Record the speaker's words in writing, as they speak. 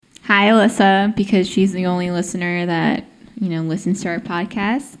Hi, Alyssa, because she's the only listener that, listens to our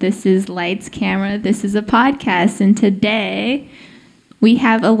podcast. This is Lights Camera. This is a podcast. And today we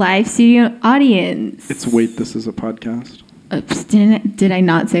have a live studio audience. Wait, this is a podcast? Oops, did I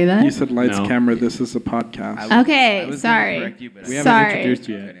not say that? You said lights, camera, this is a podcast. Okay, sorry. We haven't introduced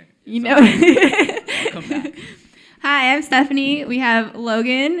you yet. Come back. Hi, I'm Stephanie. We have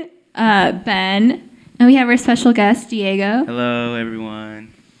Logan, Ben, and we have our special guest, Diego. Hello,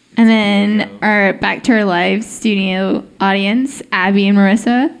 everyone. And then back to our live studio audience, Abby and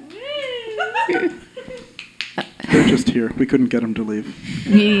Marissa. They're just here. We couldn't get them to leave.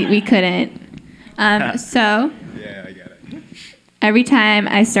 We couldn't. So Yeah, I get it. every time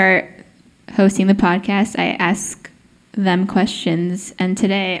I start hosting the podcast, I ask them questions. And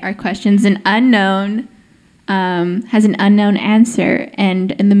today our question's an unknown, has an unknown answer.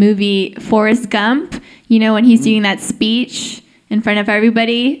 And in the movie Forrest Gump, when he's doing that speech in front of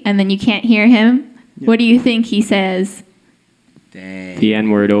everybody and then you can't hear him, what do you think he says? Dang. The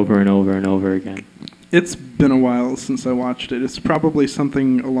N-word over and over and over again. It's been a while since I watched it. It's probably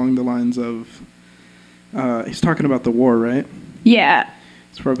something along the lines of, he's talking about the war, right? Yeah.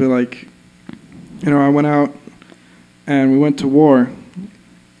 It's probably like, I went out and we went to war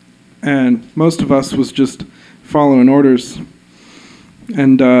and most of us was just following orders.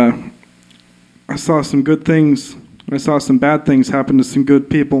 And I saw some good things. I saw some bad things happen to some good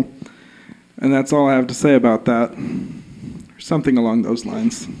people. And that's all I have to say about that. Something along those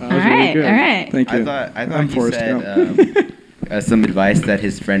lines. All right. Thank you. I thought I'm he Forrest said some advice that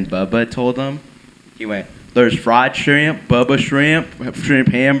his friend Bubba told him. He went, there's fried shrimp, Bubba shrimp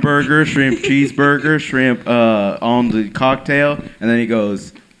hamburger, shrimp cheeseburger, shrimp on the cocktail. And then he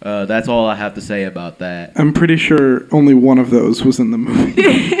goes, that's all I have to say about that. I'm pretty sure only one of those was in the movie.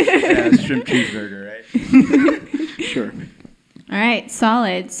 Yeah, it's shrimp cheeseburger, right? Sure. All right,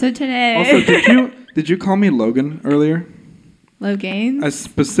 solid. So today... Also, did you call me Logan earlier? Logan? I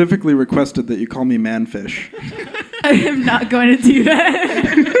specifically requested that you call me Manfish. I am not going to do that.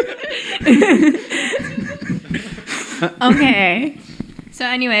 Okay. So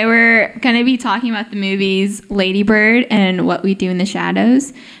anyway, we're going to be talking about the movies Lady Bird and What We Do in the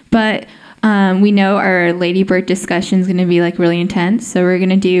Shadows. But we know our Lady Bird discussion is going to be really intense. So we're going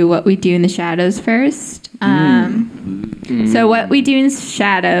to do What We Do in the Shadows first. So What We Do in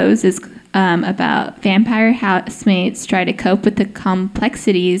Shadows is about vampire housemates try to cope with the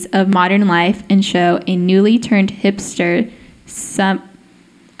complexities of modern life and show a newly turned hipster some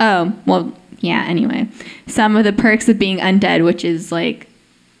of the perks of being undead, which is like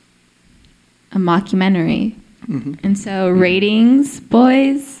a mockumentary. Mm-hmm. And so ratings,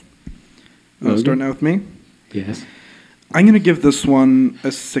 boys. Starting out with me? Yes. I'm going to give this one a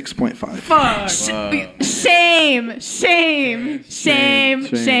 6.5. Fuck. Shame.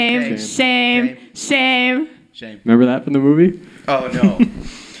 Remember that from the movie? Oh, no.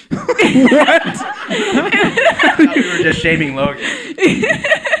 What? I thought we were just shaming Logan.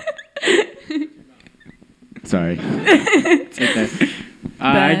 Sorry. It's okay.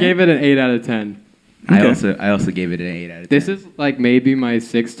 I gave it an 8 out of 10. Okay. I also gave it an 8 out of 10. This is maybe my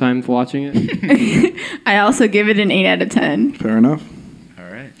 6th time watching it. I also give it an 8 out of 10. Fair enough. All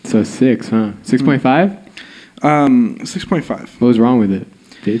right. So 6, huh? 6.5? 6.5. What was wrong with it,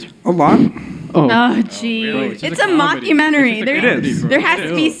 Paige? A lot. Oh, gee. really? It's a mockumentary. It is. There has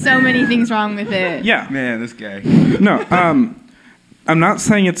to be so many things wrong with it. Yeah. Man, this guy. No, I'm not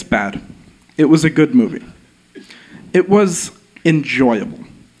saying it's bad. It was a good movie. It was enjoyable.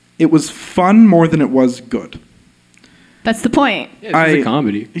 It was fun more than it was good. That's the point. Yeah, it's a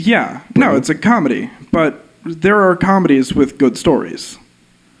comedy. Yeah. No, it's a comedy. But there are comedies with good stories.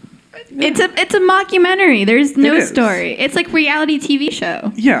 It's a mockumentary. There's no It is. story. It's like reality TV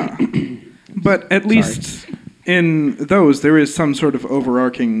show. Yeah. But at least in those, there is some sort of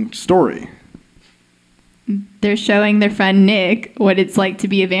overarching story. They're showing their friend Nick what it's like to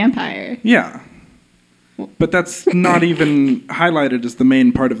be a vampire. Yeah. But that's not even highlighted as the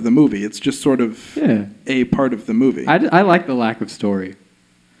main part of the movie. It's just sort of a part of the movie. I like the lack of story.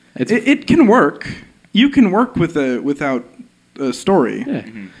 It can work. You can work without a story. Yeah.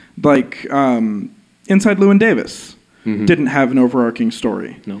 Mm-hmm. Like Inside Llewyn Davis Mhm. didn't have an overarching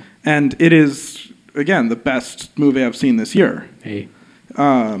story. No. And it is, again, the best movie I've seen this year. Hey.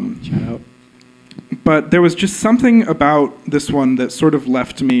 Um, Shout out. But there was just something about this one that sort of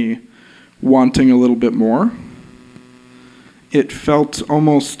left me wanting a little bit more. It felt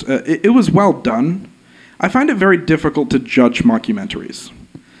almost... it was well done. I find it very difficult to judge mockumentaries.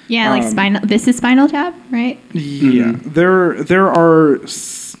 Yeah, like This is Spinal Tap, right? Yeah. There are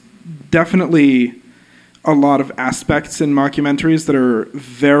definitely a lot of aspects in mockumentaries that are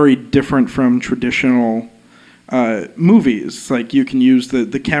very different from traditional movies. Like you can use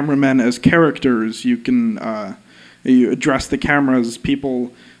the cameramen as characters. You can you address the cameras.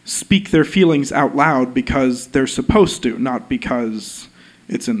 People speak their feelings out loud because they're supposed to, not because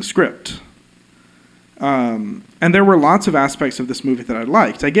it's in the script. And there were lots of aspects of this movie that I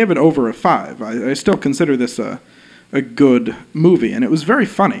liked. I gave it over a 5. I still consider this a good movie, and it was very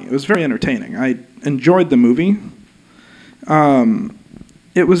funny. It was very entertaining. I enjoyed the movie.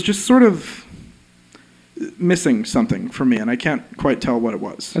 It was just sort of missing something for me, and I can't quite tell what it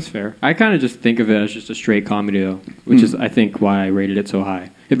was. That's fair. I kind of just think of it as just a straight comedy, though, which is, I think, why I rated it so high.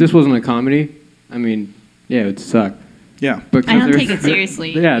 If this wasn't a comedy, I mean, yeah, it would suck. Yeah. But I don't take it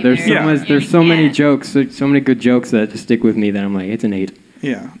seriously. Yeah, there's so either. much, there's so many jokes, so many good jokes that just stick with me that I'm like, it's an 8.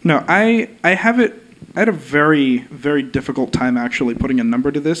 Yeah. No, I had a very, very difficult time actually putting a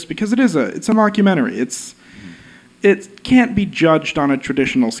number to this because it's a mockumentary. It can't be judged on a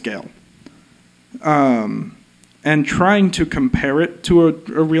traditional scale. And trying to compare it to a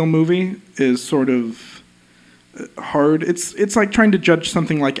real movie is sort of hard. It's like trying to judge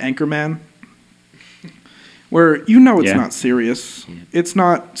something like Anchorman, where it's not serious. Yeah. It's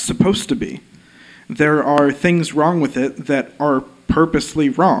not supposed to be. There are things wrong with it that are purposely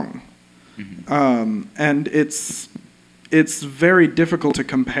wrong. Mm-hmm. And it's very difficult to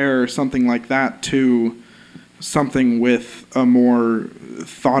compare something like that to something with a more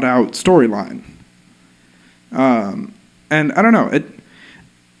thought-out storyline. And I don't know.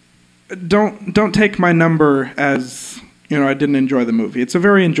 Don't take my number as I didn't enjoy the movie. It's a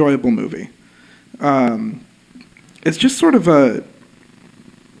very enjoyable movie. It's just sort of a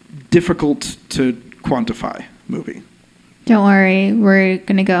difficult to quantify movie. Don't worry, we're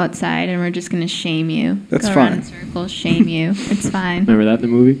gonna go outside and we're just gonna shame you. That's go fine. Around in circles, shame you. It's fine. Remember that in the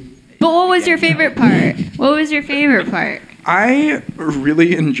movie? But what was your favorite part? What was your favorite part? I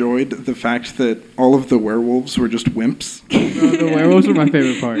really enjoyed the fact that all of the werewolves were just wimps. The werewolves were my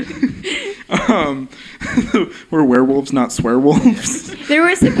favorite part. Were werewolves not swearwolves? They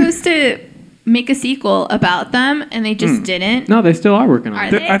were supposed to make a sequel about them, and they just didn't. No, they still are working on Are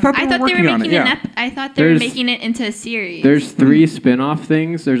it. they? I thought they were working on it, yeah. I thought they were making it into a series. There's 3 spin-off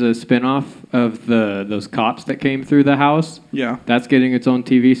things. There's a spin-off of those cops that came through the house. Yeah. That's getting its own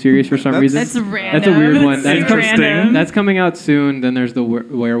TV series for some reason. That's random. That's a weird one. That's interesting. That's coming out soon. Then there's the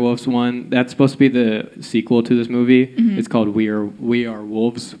werewolves one. That's supposed to be the sequel to this movie. Mm-hmm. It's called We Are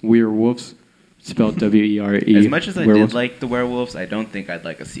Wolves. We Are Wolves. Spelled W-E-R-E. As much as I werewolves. did like the werewolves, I don't think I'd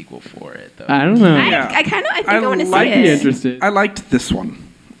like a sequel for it, though. I don't know. I think I want to see I'd be it. interested. I liked this one.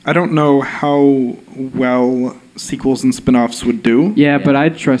 I don't know how well sequels and spin-offs would do. Yeah, but I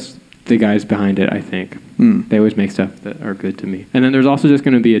trust the guys behind it, I think. They always make stuff that are good to me. And then there's also just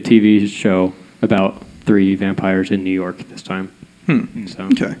going to be a TV show about 3 vampires in New York this time. So,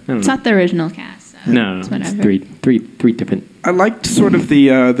 Okay. I don't It's know. not the original cast. So No, it's it's whatever. three different. I liked sort of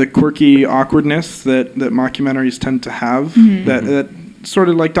the quirky awkwardness that mockumentaries tend to have. That sort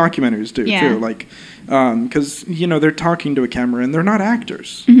of like documentaries do Yeah. too. Like, because they're talking to a camera and they're not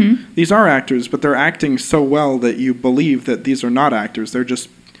actors. Mm-hmm. These are actors, but they're acting so well that you believe that these are not actors. They're just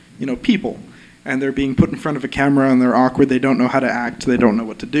people, and they're being put in front of a camera and they're awkward. They don't know how to act. They don't know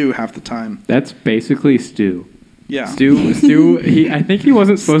what to do half the time. That's basically Stu. Yeah. Stu. I think he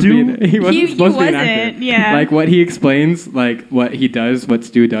wasn't supposed to be. He wasn't supposed to be an actor. yeah. Like what he explains, like what he does, what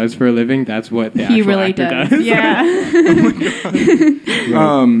Stu does for a living. That's what the He actual really actor does. Yeah.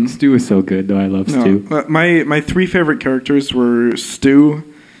 Stu is so good, though. I love Stu. My 3 favorite characters were Stu,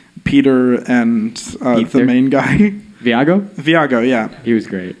 Peter, and the main guy. Viago? Viago, yeah. He was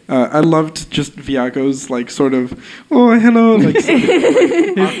great. I loved just Viago's sort of, oh, hello, sort of,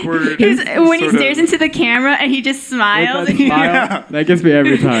 awkward. When he sort stares of, into the camera and he just smiles. That smile, that gets me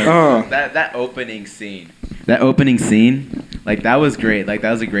every time. Oh, That opening scene. That was great. Like,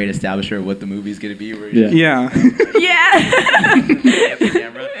 that was a great establishment of what the movie's going to be. Where you yeah. Yeah. at the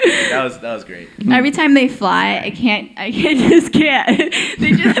camera. That was great. Every time they fly, I just can't.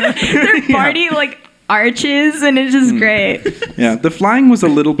 Their body arches, and it's just great. Yeah, the flying was a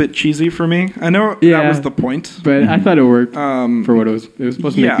little bit cheesy for me. I know that was the point. But I thought it worked for what it was. It was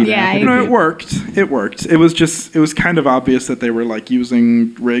supposed to make you Yeah, laugh. it worked. It worked. It was kind of obvious that they were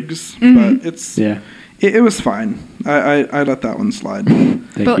using rigs, but it was fine. I let that one slide.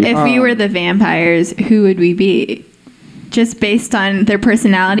 But if we were the vampires, who would we be? Just based on their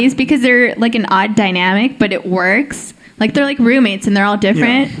personalities, because they're an odd dynamic, but it works. They're roommates and they're all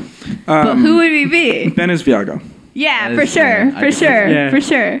different. But who would we be? Ben is Viago. Yeah, for sure. For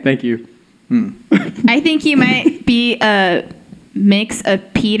sure. Thank you. I think you might be a mix of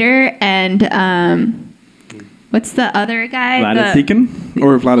Peter and What's the other guy? Vlad The Deacon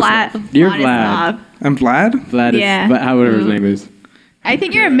or Vladislav? You're Vladislav. I'm Vlad. Vlad is, Yeah. whatever his name is. I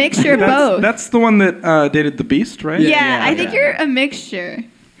think you're a mixture of both. That's the one that dated the Beast, right? yeah, I think you're a mixture.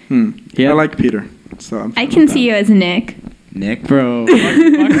 Yeah. I like Peter, so I'm I can see you as Nick. Nick. Bro. Nick is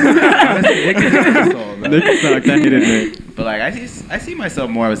an asshole, bro. Nick sucked. I hated Nick. But like, I see myself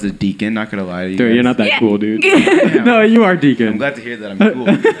more as a deacon. Not gonna lie to you. Dude, guys. you're not that Yeah. cool, dude. Damn. No, you are I'm Deacon. glad to hear that. I'm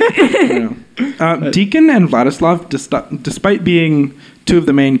cool. Deacon and Vladislav, despite being two of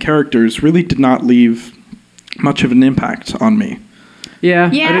the main characters, really did not leave much of an impact on me.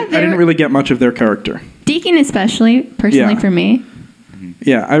 Yeah. Yeah, I didn't really get much of their character. Deacon especially, personally Yeah. for me.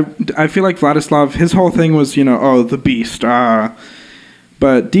 Yeah, I feel like Vladislav, his whole thing was, the Beast.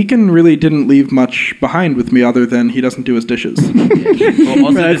 But Deacon really didn't leave much behind with me other than he doesn't do his dishes. Well,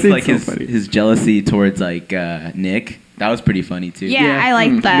 also That just seems like so his funny. his jealousy towards like Nick. That was pretty funny too. Yeah, I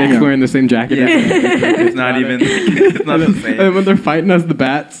like that. Nick's wearing the same jacket. Yeah. as It's not even. It's not the And same. when they're fighting as the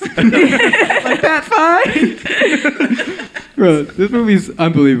bats. like that fight. Bro, this movie's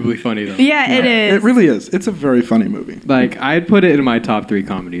unbelievably funny though. Yeah, it is. It really is. It's a very funny movie. Like I'd put it in my top 3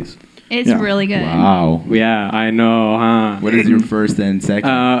 comedies. It's Yeah. really good. Wow. Yeah, I know, huh? What is your first and second?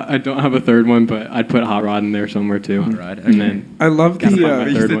 I don't have a third one, but I'd put Hot Rod in there somewhere too. Hot Rod, And then I love Gotta find my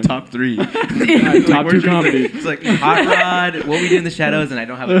the. You third said one. top 3. top 2 comedies. It's like Hot Rod, What We Do in the Shadows, and I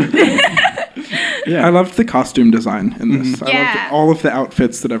don't have a Yeah. I loved the costume design in this. I Yeah. loved all of the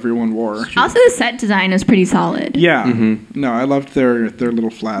outfits that everyone wore. Also, the set design is pretty solid. Yeah. Mhm. No, I loved their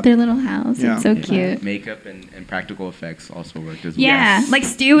little flat. Their little house. Yeah. It's so cute. makeup and practical effects also worked as well. Yeah, like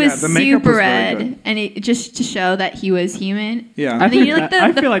Stu was Yeah, the makeup super was very red, good. and it just to show that he was human. Yeah. I, And then think you like that-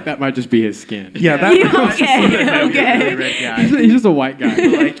 I the feel like that might just be his skin. Yeah, that. Okay, okay. Red guy. He's just a white guy.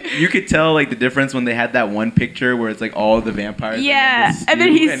 Like you could tell like the difference when they had that one picture where it's like all of the vampires. Yeah, and and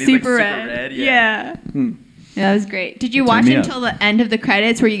then Stu, he's like, super red. Yeah. Yeah, that was great. Did you watch me it up. until the end of the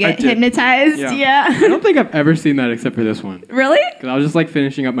credits where you get did. hypnotized? Yeah. Yeah. I don't think I've ever seen that except for this one. Really? Because I was just like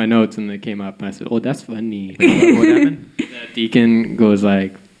finishing up my notes and it came up and I said, "Oh, that's funny." What happened? Deacon goes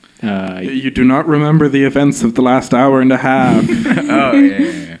like, You do not remember the events of the last hour and a half. Oh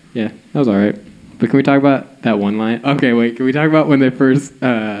yeah. "Yeah, that was all right." But can we talk about that one line? Okay, wait. Can we talk about when they first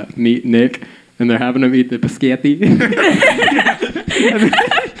meet Nick and they're having him eat the biscotti?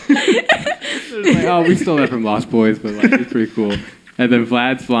 It's like, oh, we stole that from Lost Boys, but like it's pretty cool. And then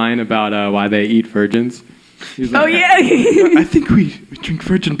Vlad's line about why they eat virgins. He's Oh like, yeah. I think we drink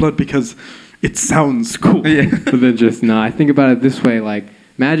virgin blood because it sounds cool. Yeah. But then just no. I think about it this way: like,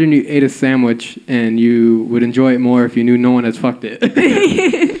 imagine you ate a sandwich and you would enjoy it more if you knew no one has fucked it.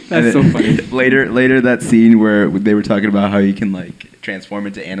 That's so funny. Later, that scene where they were talking about how you can like transform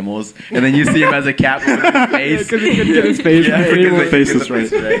into animals, and then you see him as a cat with his face. Because he couldn't get his face Yeah, right. because the face is the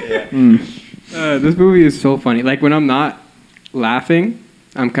face right. yeah. This movie is so funny. Like when I'm not laughing,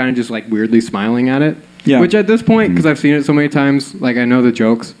 I'm kind of just like weirdly smiling at it. Yeah. Which at this point, because I've seen it so many times, like I know the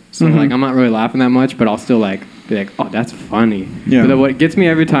jokes, so like I'm not really laughing that much, but I'll still like be like, "Oh, that's funny." Yeah. But then what gets me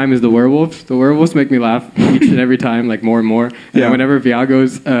every time is the werewolves. The werewolves make me laugh each and every time, like more and more. And Yeah. whenever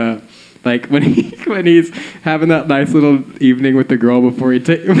Viago's like when he's having that nice little evening with the girl before he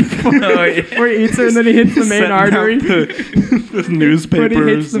before he eats her, and then he hits the main Setting out artery. the newspapers. When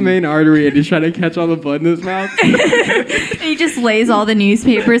he hits the main artery and he's trying to catch all the blood in his mouth. He just lays all the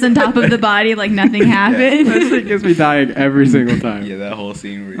newspapers on top of the body like nothing happened. That shit gets me dying every single time. Yeah, that whole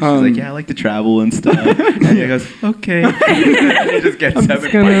scene where she's like, "Yeah, I like to travel and stuff," and he goes, "Okay." He just gets up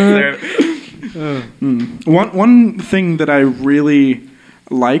and gonna- points there. One thing that I really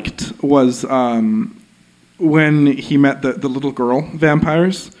liked was when he met the little girl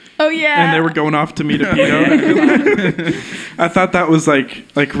vampires. Oh yeah. And they were going off to meet a pedo. I thought that was like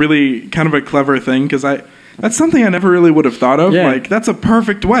really kind of a clever thing because that's something I never really would have thought of. Yeah. Like that's a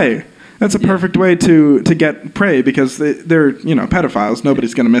perfect way. That's a perfect way to get prey because they're pedophiles.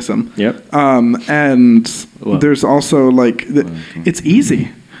 Nobody's gonna miss them. Yep. And Well. there's also like it's easy.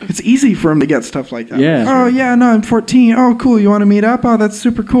 It's easy for him to get stuff like that. Yeah. Oh yeah, no, I'm 14. Oh cool, you want to meet up? Oh, that's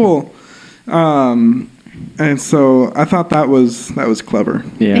super cool. And so I thought that was clever.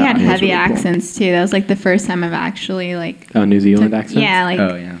 Yeah. They had it was heavy really cool. accents too. That was like the first time I've actually like New Zealand accents? yeah, like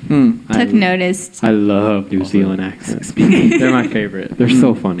Oh yeah. took notice. I love New Zealand accents. They're my favorite. They're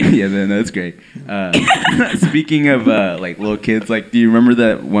so funny. Yeah, that's great. Speaking of like little kids, like, do you remember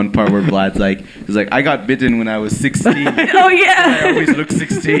that one part where Vlad's like, he's like, "I got bitten when I was 16. Oh I yeah. always look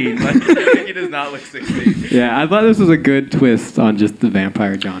 16." Like, he does not look 16. Yeah, I thought this was a good twist on just the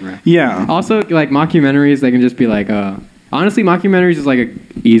vampire genre. Yeah. Also, like mockumentaries, they can just be like, honestly, mockumentaries is like a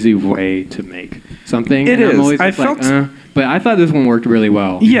easy way to make something. It and I'm is. always I just like, felt- But I thought this one worked really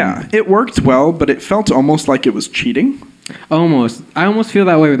well. Yeah, it worked well, but it felt almost like it was cheating. Almost. I almost feel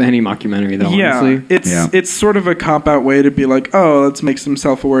that way with any mockumentary, though. Yeah, Honestly. it's sort of a cop-out way to be like, oh, let's make some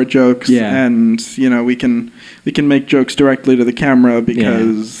self-aware jokes, and we can make jokes directly to the camera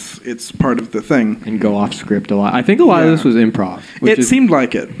because it's part of the thing. And go off script a lot. I think a lot of this was improv. It seemed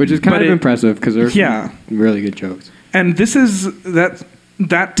like it, which is kind of impressive because there's some really good jokes. And this is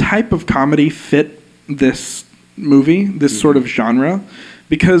that type of comedy fit this movie, this sort of genre,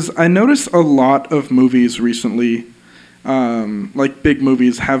 because I notice a lot of movies recently. Like big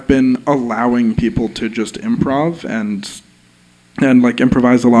movies have been allowing people to just improv and like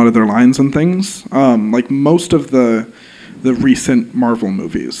improvise a lot of their lines and things. Like most of the recent Marvel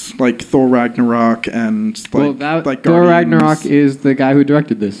movies, like Thor Ragnarok and Thor Ragnarok is the guy who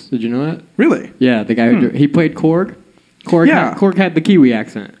directed this. Did you know that? Really? Yeah, the guy who he played Korg. Korg had the Kiwi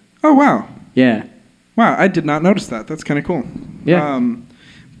accent. Oh wow. Yeah. Wow, I did not notice that. That's kind of cool. Yeah.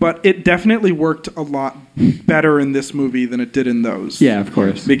 But it definitely worked a lot better in this movie than it did in those. Yeah, of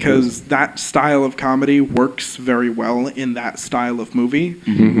course. Because that style of comedy works very well in that style of movie,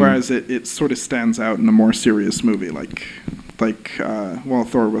 whereas it sort of stands out in a more serious movie. Like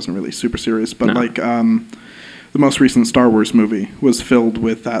Thor wasn't really super serious, but the most recent Star Wars movie was filled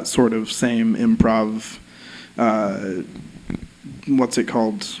with that sort of same improv, what's it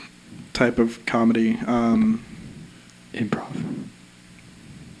called, type of comedy. Improv.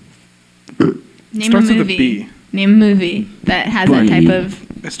 Name a movie. Name a movie that has that type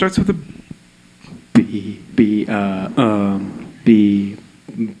of. It starts with a B.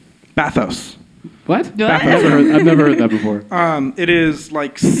 Bathos. What? Bathos. I've never heard that before. It is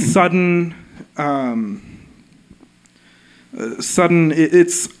like sudden.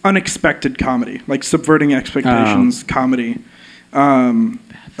 It's unexpected comedy, like subverting expectations comedy.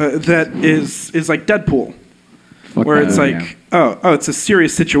 That is like Deadpool. Where it's like, it's a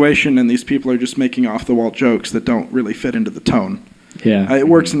serious situation, and these people are just making off-the-wall jokes that don't really fit into the tone. Yeah, it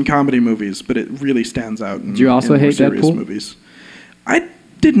works in comedy movies, but it really stands out in, Did you also in more hate serious Deadpool? movies. I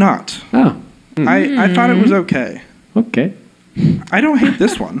did not. Oh. I thought it was okay. Okay. I don't hate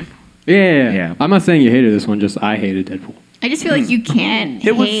this one. Yeah. I'm not saying you hated this one, just I hated Deadpool. I just feel like you can't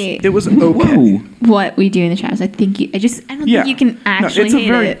hate it was okay. What We Do in the Shadows. I don't think you can actually it's a hate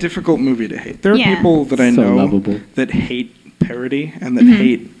very it. difficult movie to hate. There are people that I know lovable. that hate parody and that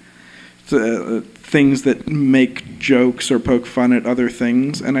hate things that make jokes or poke fun at other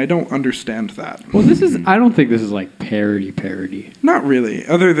things, and I don't understand that. Well, I don't think this is like parody. Not really,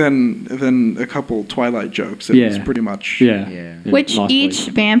 other than a couple Twilight jokes. It was pretty much Which each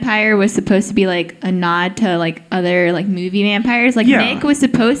vampire was supposed to be like a nod to like other like movie vampires. Like Nick was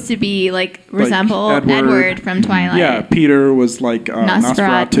supposed to be like resemble Edward from Twilight. Yeah, Peter was like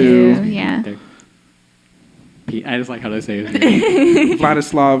Nosferatu. Yeah. I just like how they say his name.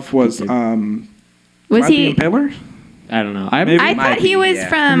 Vladislav was Was Vlad he? The Impaler? I don't know. I thought he was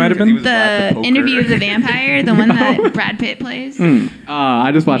from the Interview of the Vampire, the one that Brad Pitt plays. I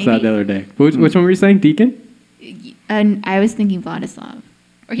just watched that the other day. Which one were you saying? Deacon? I was thinking Vladislav.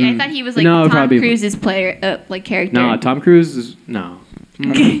 Okay, I thought he was like No, Tom Cruise's character. No, Tom Cruise is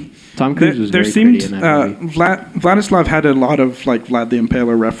Tom Cruise was there very seemed pretty in that movie. Vladislav had a lot of like Vlad the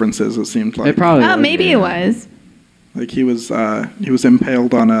Impaler references. It seemed like It probably. Oh, was, maybe it was. Like he was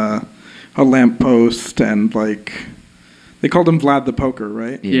impaled on a lamppost, and like they called him Vlad the Poker,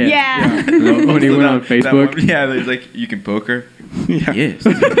 right? Yeah. When he went on Facebook. There's like, you can poker. Yeah. Yes.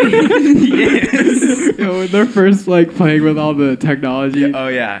 When they're first like playing with all the technology.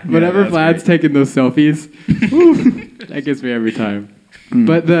 Whenever Vlad's taking those selfies, that gets me every time.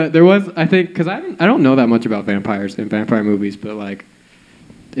 But there was, I think, because I don't know that much about vampires in vampire movies, but like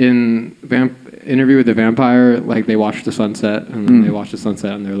in Interview with the Vampire, like they watch the sunset and then they watch the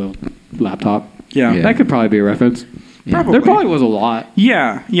sunset on their little laptop. Yeah. That could probably be a reference. Probably. There probably was a lot.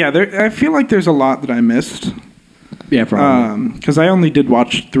 Yeah. I feel like there's a lot that I missed. Yeah, probably. Because I only did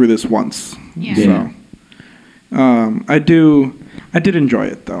watch through this once. Yeah. So I did enjoy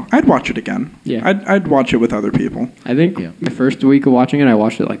it though. I'd watch it again. Yeah. I'd watch it with other people. I think the first week of watching it, I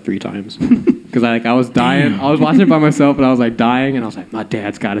watched it like 3 times because I was dying. I was watching it by myself, and I was like dying, and I was like, my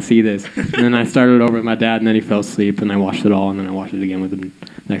dad's got to see this. And then I started over with my dad, and then he fell asleep, and I watched it all, and then I watched it again with him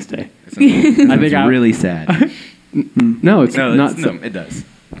next day. I think it's really sad. No, it's not. It does.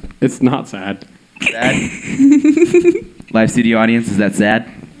 It's not sad. Sad? Live studio audience, is that sad?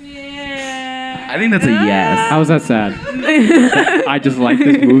 I think that's a yes. How is that sad? I just like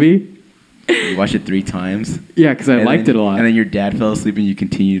this movie. You watched it 3 times? Yeah, because I liked it a lot. And then your dad fell asleep and you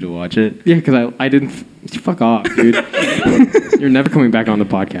continue to watch it? Yeah, because I didn't Fuck off, dude. You're never coming back on the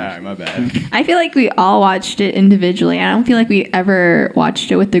podcast. All right, my bad. I feel like we all watched it individually. I don't feel like we ever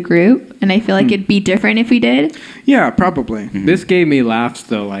watched it with the group, and I feel like it'd be different if we did. Yeah, probably. This gave me laughs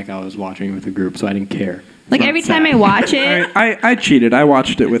though, like I was watching it with a group, so I didn't care. Like every time I watch it, I cheated. I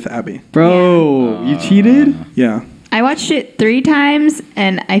watched it with Abby. Bro, you cheated? Yeah. I watched it 3 times,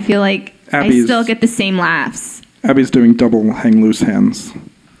 and I feel like I Abby's- still get the same laughs. Abby's doing double hang loose hands.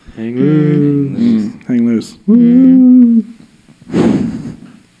 Hang loose. Hang loose.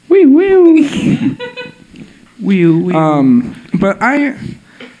 Wee wee. But I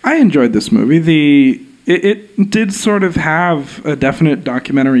enjoyed this movie. It did sort of have a definite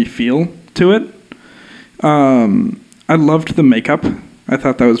documentary feel to it. I loved the makeup. I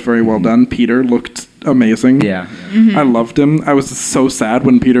thought that was very well done. Peter looked amazing. Yeah. I loved him. I was so sad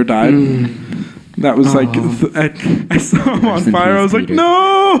when Peter died. That was like, I saw him on fire. I was like,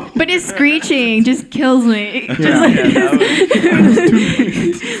 no! But his screeching just kills me.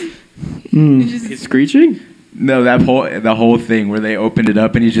 He's screeching? No, the whole thing where they opened it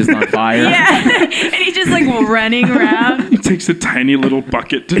up and he's just on fire. Yeah, and he's just like running around. He takes a tiny little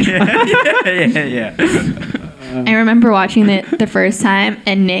bucket to try. yeah. I remember watching it the first time,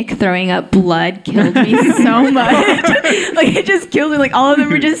 and Nick throwing up blood killed me so much. Like, it just killed me. Like, all of them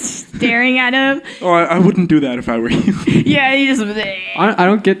were just staring at him. Oh, I wouldn't do that if I were you. Yeah, he just... I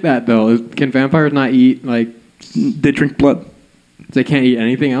don't get that though. Can vampires not eat, like, They drink blood. they can't eat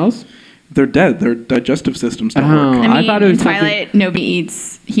anything else? They're dead. Their digestive systems don't Oh. work. I mean, I thought it was in Twilight, nobody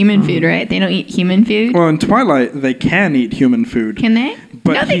eats human food, right? They don't eat human food. Well, in Twilight, they can eat human food. Can they?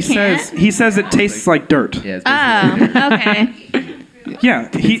 But no, they can't. he says it tastes like dirt. Yeah, it's Oh, okay. Yeah,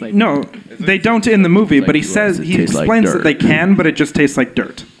 like- no, they don't in the movie, Like but he what? says It he tastes like explains that dirt. they can, but it just tastes like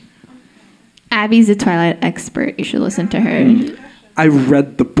dirt. Abby's a Twilight expert. You should listen to her. I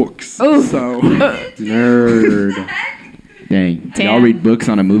read the books, Oh. so Nerd. Dang. Damn. Y'all read books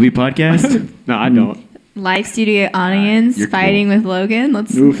on a movie podcast? No, I don't. Live studio audience You're fighting with Logan.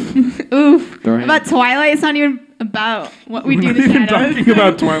 Let's oof. oof. Throw hands. About Twilight, it's not even about what we do We're in the not even shadows. talking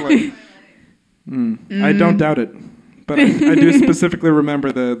about Twilight. I don't doubt it, but I do specifically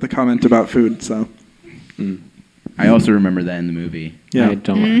remember the comment about food. So I also remember that in the movie. yeah, I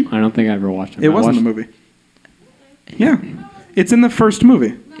don't think I ever watched it. it was in the movie. Yeah, it's in the first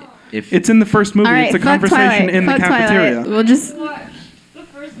movie. If It's in the first movie. All right, It's a fuck conversation Twilight. in the Fuck cafeteria. Twilight. We'll just. Watched the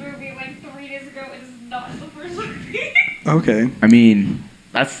first movie like 3 days ago. It is not the first movie. Okay. I mean,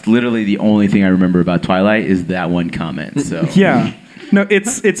 that's literally the only thing I remember about Twilight is that one comment. So Yeah. No,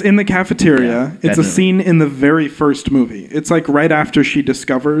 it's in the cafeteria. Yeah, It's definitely. a scene in the very first movie. It's like right after she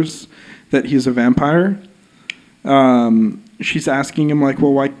discovers that he's a vampire. She's asking him like,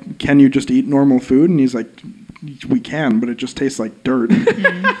 "Well, why can you just eat normal food?" And he's like, "We can, but it just tastes like dirt."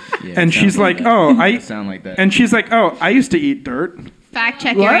 Yeah, And it she's sounds like, that. "Oh, It sound like that. And she's like, "Oh, I used to eat dirt." Fact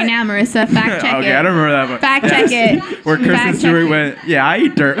check it What? right now, Marissa. Fact check it. Okay, I don't remember that one. Fact check it. Where Kristen Fact check Stewart it. went, yeah, I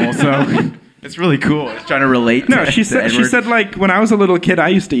eat dirt also. It's really cool. It's trying to relate. No, to, she to said Edward. like when I was a little kid, I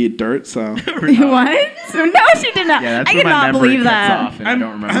used to eat dirt. So What? No, she did not. Yeah, that's I where my cannot memory believe cuts that. off, and I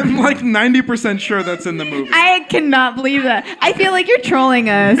don't remember. I'm like 90% sure that's in the movie. I cannot believe that. I feel like you're trolling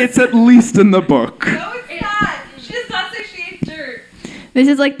us. It's at least in the book. No, it's not. She does not say she ate dirt. This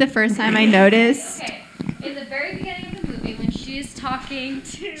is like the first time I noticed. Okay. In the very beginning of the movie, when she's talking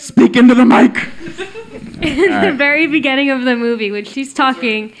to. Speak into the mic. In the Alright. very beginning of the movie, when she's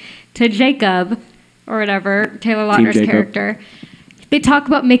talking to Jacob, or whatever, Taylor Lautner's Jacob. character, they talk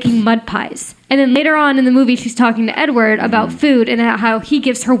about making mud pies. And then later on in the movie, she's talking to Edward about food and how he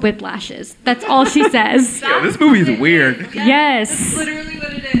gives her whiplashes. That's all she says. Yeah, this movie is weird. Yes. Literally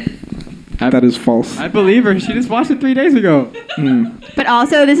what it is. That is false. I believe her. She just watched it 3 days ago. But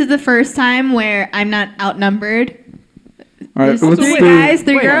also, this is the first time where I'm not outnumbered. All right, There's let's 3 do. guys,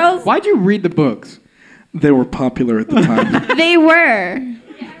 3 Wait, girls. Why'd you read the books? They were popular at the time. They were.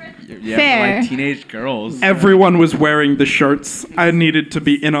 Yeah, Fair. for like teenage girls. Everyone was wearing the shirts. I needed to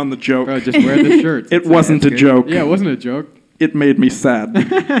be in on the joke. Bro, just wear the shirts. It wasn't a good. joke. Yeah, it wasn't a joke. It made me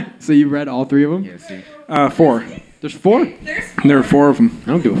sad. So you read all 3 of them? Yeah, see. 4. There's 4? There are 4 of them. I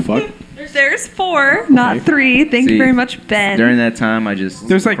don't give a fuck. There's 4, not 3. Thank See, you very much, Ben. During that time, I just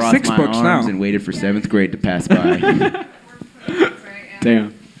There's like crossed 6 my books arms now. and waited for 7th grade to pass by.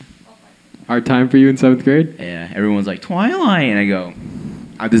 Damn. Hard time for you in 7th grade? Yeah, everyone's like, Twilight. And I go,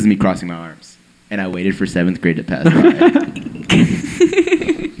 this is me crossing my arms. And I waited for 7th grade to pass by.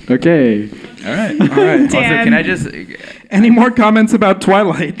 Okay. All right. All right. Also, can I just, Any more comments about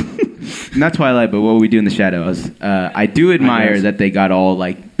Twilight? not Twilight, but What We Do in the Shadows. I do admire guess. that they got all,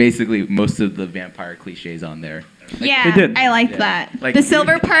 like, basically most of the vampire cliches on there. Yeah, They did. I liked Yeah. that. Like- the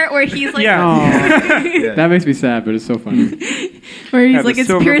silver part where he's like, Yeah. That makes me sad, but it's so funny. where he's Yeah, the like, it's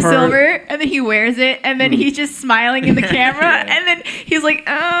silver pure part. silver, and then he wears it, and then he's just smiling in the camera, and then he's like,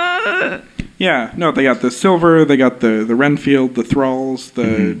 Yeah, no, they got the silver, they got the Renfield, the thralls,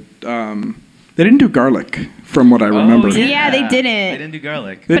 the they didn't do garlic from what I remember. Yeah, they didn't. They didn't do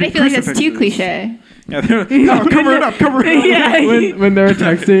garlic. They But I did feel like that's too crucifixes. cliche. Yeah, they're like, oh, cover it up, cover it up. Yeah. when they were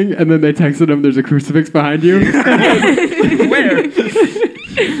texting and then they texted him, there's a crucifix behind you. Where?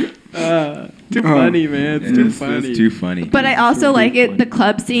 Too funny, man. It's too funny. It's too funny. But I also like it the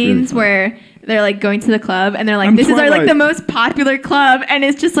club scenes where they're like going to the club and they're like, I'm this is our like Twilight. the most popular club, and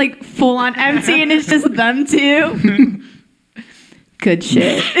it's just like full on empty, and it's just them two. Good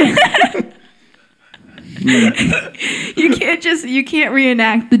shit. you can't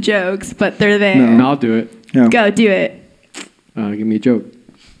reenact the jokes, but they're there. No, I'll do it. Yeah. Go do it. Give me a joke.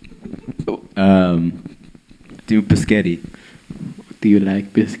 Do biscotti. Do you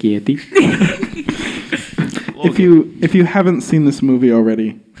like biscotti? If you haven't seen this movie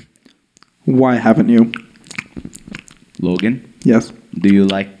already, why haven't you? Logan, Yes. do you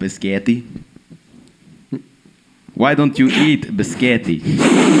like biscotti? Why don't you eat biscotti?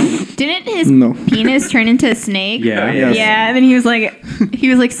 Didn't his No. penis turn into a snake? Yeah. Yes. Yeah, and then he was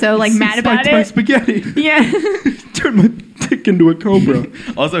like so like mad about Spiked my it. spaghetti. Yeah. Turn my dick into a cobra.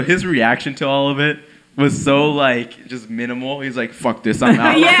 Also, his reaction to all of it was so like just minimal. He's like, "Fuck this, I'm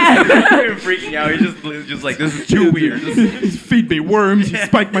out." Yeah. Freaking out. He's just like, "This is too weird." Feed me worms. You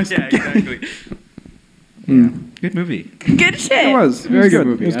spike my Yeah, spaghetti. exactly. Good movie. Good shit. It was. Very good It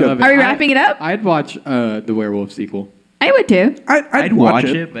movie. was I good. love it. Are we wrapping it up? I'd watch the Werewolf sequel. I would too. I'd watch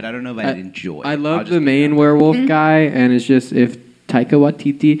watch it, but I don't know if I'd enjoy it. I I'll love just the put it main out. werewolf Mm-hmm. guy, and it's just if Taika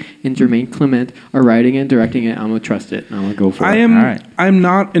Waititi and Jermaine Clement are writing it and directing it, I'm gonna trust it. And I'm gonna go for I it. am. All right. I'm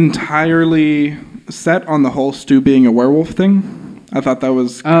not entirely set on the whole Stu being a werewolf thing. I thought that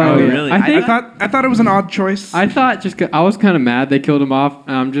was. Oh, kinda- yeah. really? I think I thought it was an odd choice. I thought I was kind of mad they killed him off,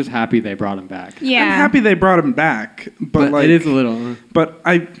 and I'm just happy they brought him back. Yeah. I'm happy they brought him back, but like it is a little. But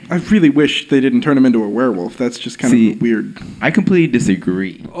I really wish they didn't turn him into a werewolf. That's just kind See, of weird. I completely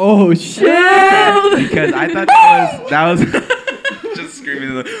disagree Oh shit! because I thought that was just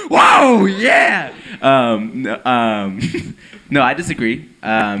screaming like, "Whoa, yeah!" No, I disagree.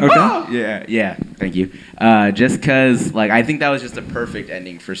 Okay. Yeah. Thank you. Just because, like, I think that was just a perfect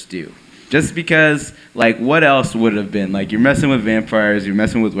ending for Stu. Just because, like, what else would have been? Like, you're messing with vampires, you're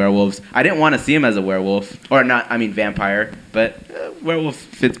messing with werewolves. I didn't want to see him as a werewolf, or not. I mean, vampire, but werewolf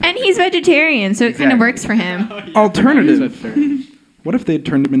fits. And he's vegetarian, so it kind Exactly. of works for him. Alternative. What if they had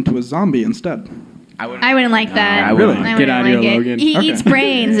turned him into a zombie instead? I wouldn't like that. I wouldn't. I Get wouldn't out of like here, it. Logan. He Okay. eats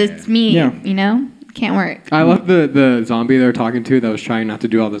brains. It's meat. Yeah. You know, can't work. I love the zombie they were talking to that was trying not to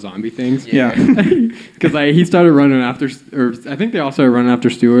do all the zombie things. Yeah. Because like he started running after, or I think they all started running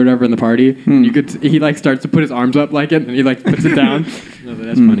after Stu or whatever in the party. You could he like starts to put his arms up like it, and he like puts it down. I was like,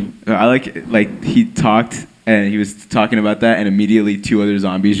 that's funny. I like he talked and he was talking about that, and immediately two other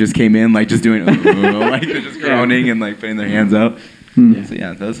zombies just came in, like just doing like they're just groaning and like putting their hands out. Yeah. So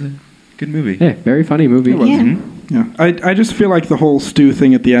yeah, that was a good movie. Yeah, very funny movie. Yeah. Yeah. I just feel like the whole Stu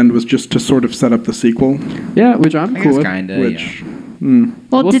thing at the end was just to sort of set up the sequel, Yeah, which I'm I cool guess with. kinda. which.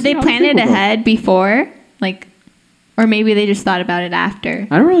 Well, We'll did see they how the plan it sequel goes. ahead before, like, or maybe they just thought about it after?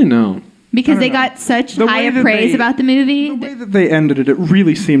 I don't really know. Because they know. got such The high way that praise they- about the movie. The way that they ended it, it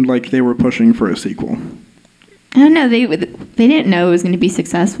really seemed like they were pushing for a sequel. I don't know. They didn't know it was going to be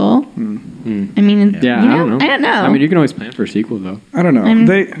successful. I mean, Yeah, you I don't know. I don't know. I mean, you can always plan for a sequel though, I don't know.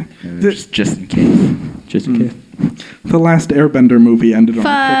 Just in case. just in case. The last Airbender movie ended on a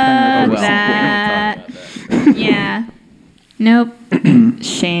Fuck cliffhanger for a that. Yeah. Nope.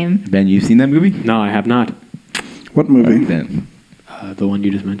 Shame. Ben, you've seen that movie? No, I have not. sequel. What movie? Ben. The one you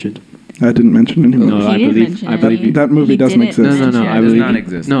just mentioned. I didn't mention any No, movies. He I didn't believe- mention I any. believe you- That movie He doesn't didn't exist. No, mention I it. believe not you-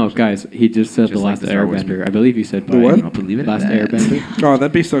 exist. No, guys, he just said Just the like last the Star Wars Airbender. movie. I believe you said The what? I'll believe it at Last that. Airbender. Oh,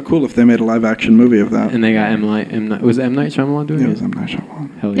 that'd be so cool if they made a live action movie of that. And they got M. Night. Was M. Night Shyamalan doing Yeah, it it? was M. Night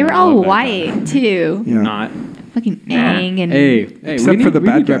Shyamalan. Hell They yeah, were I all love that white too. Yeah. guy. Not. Fucking Aang and Hey, Except we need, for the we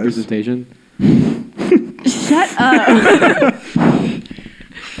bad need guys. representation. Shut up.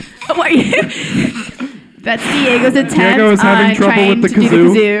 Wait. That's Diego's attempt Diego is having on trouble trying with the to do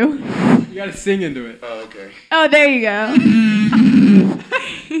kazoo. the kazoo. You gotta sing into it. Oh, there you go.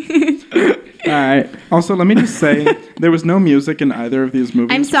 All right. Also, let me just say, there was no music in either of these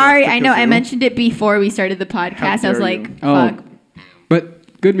movies. I'm for sorry. the I know I kazoo. mentioned it before we started the podcast. I was dare like, you. fuck.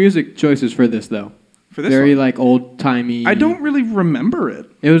 But good music choices for this though. For this Very one. like old timey. I don't really remember it.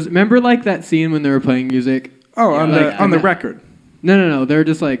 It was. Remember like that scene when they were playing music. Oh, on like- the record. No. They're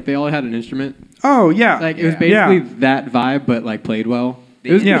just like they all had an instrument. Oh yeah. Like it was basically that vibe, but like played well.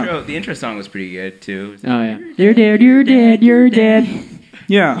 The intro song was pretty good too. Oh yeah. You're dead. You're dead. You're dead.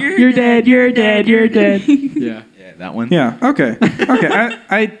 Yeah. You're dead. You're dead. You're dead. Yeah. Yeah, that one. Yeah. Okay.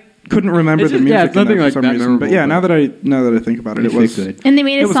 I couldn't remember the music. It's nothing in like for some that reason. But yeah, now that I think about it, it was good. And they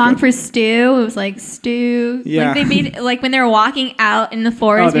made It a was song good. for Stu. It was like Stu. Yeah. Like they made like when they were walking out in the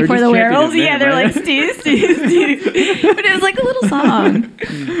forest they're before just the chanting werewolves. his Yeah, name, they're right? like Stu. But it was like a little song.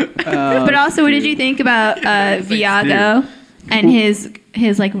 But also, what did you think about Viago and his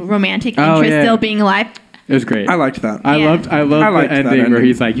like romantic interest yeah. still being alive? It was great. I liked that. I Yeah. loved I the liked that ending where ending.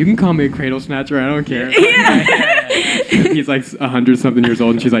 he's like, "You can call me a cradle snatcher. I don't care." Yeah. He's like 100-something years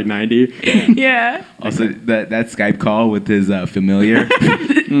old and she's like 90. Yeah. Also, that Skype call with his familiar.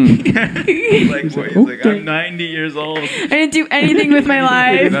 He's like, "Okay." I'm 90 years old. I didn't do anything with my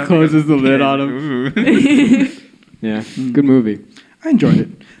life. He closes the lid on him. Yeah, good movie. I enjoyed it.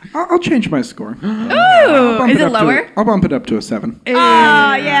 I'll change my score. Ooh, is it lower? I'll bump it up to a 7. Oh,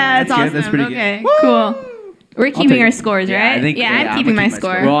 yeah, that's That's good. awesome. That's pretty good. Okay, cool. We're keeping take our it. scores, Yeah, right? I think- yeah, yeah, I'm I'm keeping gonna my keep my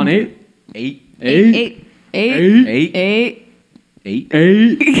score. score. We're on 8? 8. 8? 8.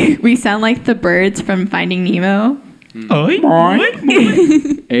 8? We sound like the birds from Finding Nemo. 8.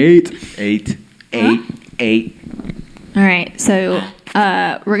 8. 8. All right, so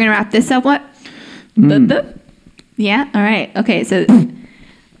we're gonna wrap this up. What? Yeah. All right. Okay. So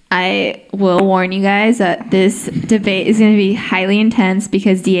I will warn you guys that this debate is going to be highly intense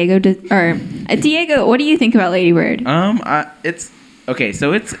because Diego. Diego, what do you think about Lady Bird? It's okay.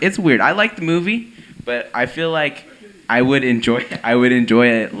 So it's weird. I like the movie, but I feel like I would enjoy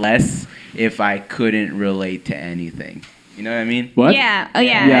it less if I couldn't relate to anything. You know what I mean? What? Yeah. Oh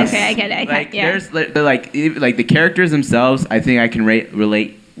yeah. Yes. Okay. I get it. Like Yeah. there's like the characters themselves. I think I can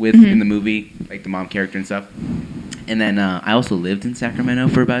relate with in the movie, like the mom character and stuff. And then I also lived in Sacramento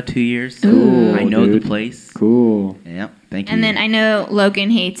for about 2 years. So Ooh, I know dude. the place. Cool. Yeah, thank you. And then I know Logan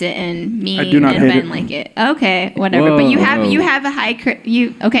hates it, and me I do not and hate Ben it. like it. Okay, whatever. Whoa. But you have a high.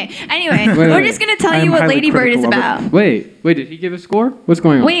 Okay. Anyway, we're wait. just gonna tell I you am what highly Lady Bird is critical of it. about. Wait, did he give a score? What's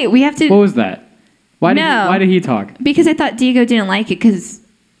going on? Wait, we have to. What was that? Why No. did he talk? Because I thought Diego didn't like it because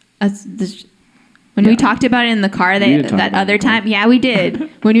when we talked about it in the car We didn't talk that about it other in the car. time, yeah, we did.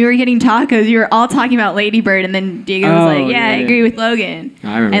 When we were getting tacos, you were all talking about Lady Bird, and then Diego was Oh, like, "Yeah, I yeah. agree with Logan."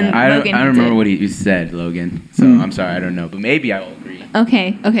 I remember And that. I don't Logan remember did. what he said, Logan. So I'm sorry, I don't know. But maybe I will agree.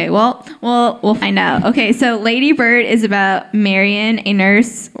 Okay. Well, we'll find out. Okay, so Lady Bird is about Marion, a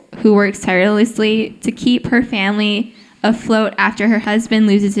nurse who works tirelessly to keep her family afloat after her husband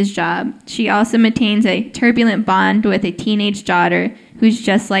loses his job. She also maintains a turbulent bond with a teenage daughter who's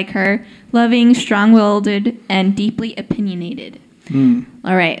just like her, loving, strong-willed, and deeply opinionated.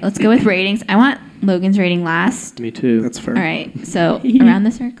 All right, let's go with ratings. I want Logan's rating last. Me too. That's fair. All right, so around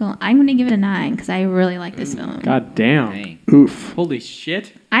the circle, I'm going to give it a 9 because I really like this film. God damn. Dang. Oof. Holy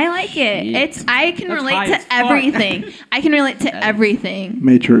shit. I like it. Shit. I can That's relate high to as fuck. everything. I can relate to everything.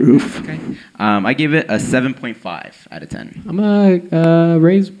 Major oof. I give it a 7.5 out of 10. I'm going to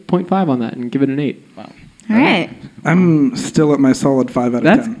raise 0.5 on that and give it an 8. Wow. All right. I'm still at my solid 5 out of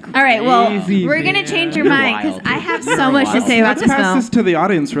That's 10. All right. Well, Crazy, we're gonna man. change your You're mind because wild. I have You're so much to wild. say about Let's this pass film. this to the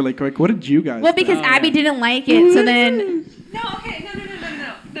audience really quick. What did you guys Well, think? because Abby didn't like it, so then No, okay,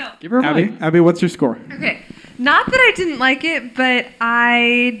 no. Give her a mic. Abby, what's your score? Okay. Not that I didn't like it, but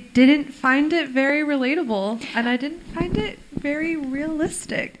I didn't find it very relatable, and I didn't find it very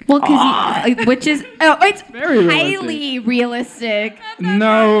realistic. well, because which is it's Very highly realistic.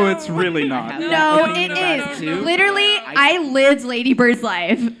 No, it's really not. No, it is. Literally, I lived Lady Bird's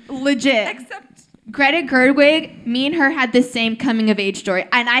life. Legit. Except Greta Gerwig, me and her had the same coming of age story,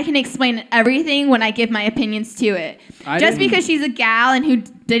 and I can explain everything when I give my opinions to it. Just because she's a gal and who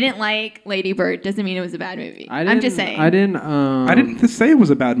didn't like Lady Bird doesn't mean it was a bad movie. I'm just saying. I didn't say it was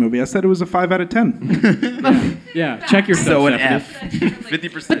a bad movie. I said it was a 5 out of 10. Yeah, check yourself. So an Stephanie. F.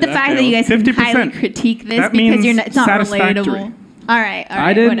 50%. But the fact that you guys can 50%. highly critique this That because means it's not satisfactory. relatable. All right.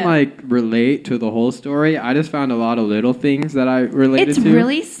 I didn't whatever. relate to the whole story. I just found a lot of little things that I related It's to.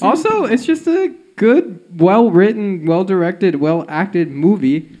 really simple. Also, it's just a good, well-written, well-directed, well-acted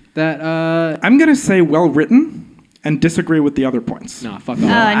movie that I'm going to say well written and disagree with the other points. Nah, fuck Oh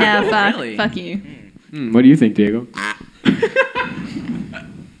off. no! Fuck! Really? Fuck you. What do you think, Diego?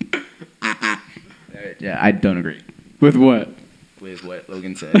 Yeah, I don't agree. With what? With literally is what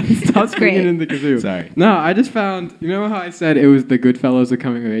Logan said. Stop speaking in the kazoo. Sorry. No, I just found. You know how I said it was the Goodfellas of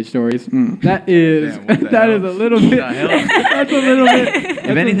coming of age stories? That is Damn, what the that hell? is a little bit. What the hell? That's a little bit.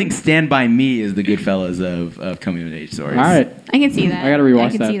 If anything, Stand By Me is the Goodfellas of coming of age stories. All right. I can see that. I gotta I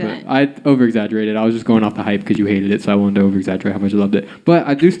rewatch can that, see but I over-exaggerated. I was just going off the hype because you hated it, so I wanted to over-exaggerate how much I loved it. But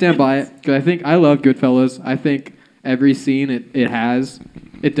I do stand by it because I think I love Goodfellas. I think every scene it nails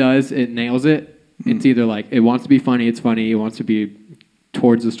it. It's either like it wants to be funny, it's funny. It wants to be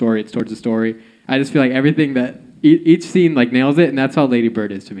towards the story, it's towards the story. I just feel like everything that each scene like nails it, and that's how Lady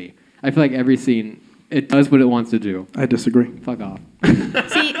Bird is to me. I feel like every scene it does what it wants to do. I disagree. Fuck off.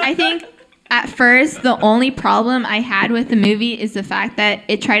 See, I think at first the only problem I had with the movie is the fact that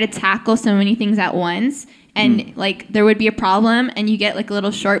it tried to tackle so many things at once, and like there would be a problem, and you get like a little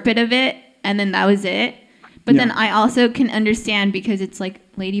short bit of it, and then that was it. But then I also can understand because it's like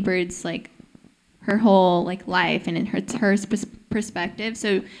Lady Bird's like her whole like life and it's her perspective.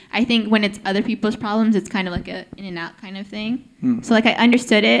 So I think when it's other people's problems, it's kind of like a in and out kind of thing. So like I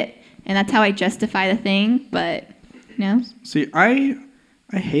understood it, and that's how I justify the thing. But no. See, I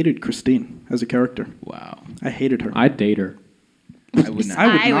hated Christine as a character. Wow. I hated her. I'd date her. I would not.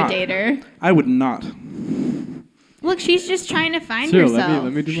 I would date her. I would not. Look, she's just trying to find Sure, herself.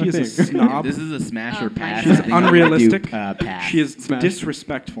 let me do my She is a thing. snob. This is a smash or pass. She's I think I would unrealistic. do, pass. She is Smash.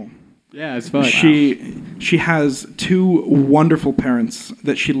 disrespectful. Yeah, it's fun. She has two wonderful parents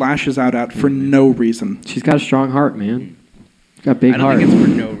that she lashes out at for no reason. She's got a strong heart, man. She's got a big I don't heart. think it's for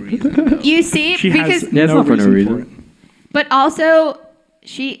no reason. Though. You see, She because has Yeah, it's no not for no reason reason. for it. but also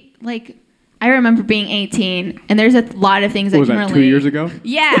she like I remember being 18, and there's a lot of things What was that that, can 2 relate. years ago?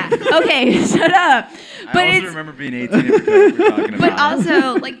 Yeah. Okay. Shut up. But I also it's remember being 18 if we're talking about but it.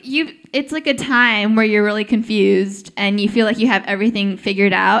 also like it's like a time where you're really confused and you feel like you have everything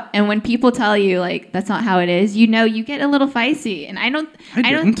figured out, and when people tell you like that's not how it is, you know, you get a little feisty, and I don't.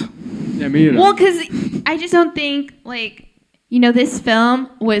 Yeah, me either. Well, because I just don't think like this film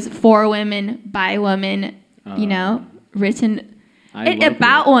was for women by women, written.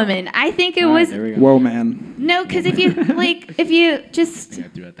 About women. I think it was There we go. Whoa, man. no, because if you just I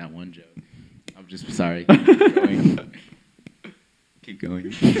threw out that one joke. I'm just sorry. Keep going. Keep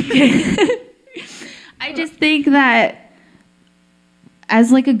going. I just think that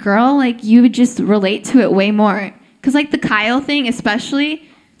as like a girl, like you would just relate to it way more. Because like the Kyle thing, especially.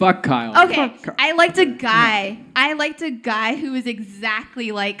 Fuck Kyle. Okay, I liked a guy. I liked a guy who was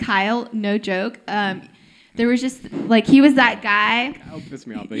exactly like Kyle. No joke. There was just like he was that guy. Kyle pissed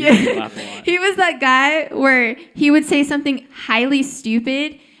me off, but Yeah. he laugh a lot. He was that guy where he would say something highly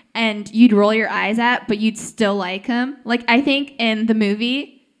stupid and you'd roll your eyes at, but you'd still like him. Like I think in the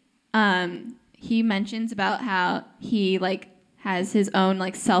movie, he mentions about how he like has his own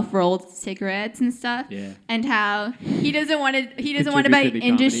like self-rolled cigarettes and stuff. Yeah. And how he doesn't want to Contribute buy to the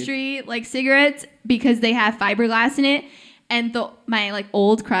industry like cigarettes because they have fiberglass in it. And my like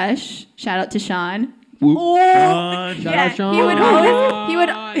old crush, shout out to Sean. Shout out Sean.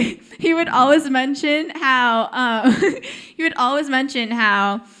 He would always mention how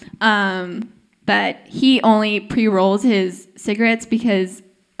that he only pre-rolls his cigarettes because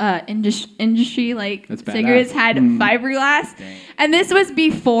industry like That's badass. cigarettes had fiberglass. Dang. And this was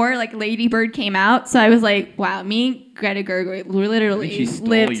before like Lady Bird came out, so I was like, wow, me and Greta Gerwig I literally think she stole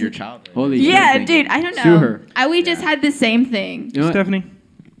lived. your childhood. Holy Yeah, shit. dude, I don't know. Sue her. We just had the same thing. You know what? Stephanie,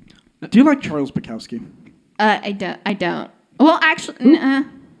 do you like Charles Bukowski? I don't. Well, actually,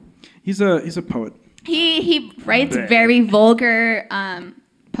 He's a poet. he writes very vulgar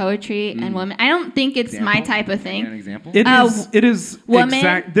poetry and women. I don't think it's my Example? type of An thing. example? It is woman?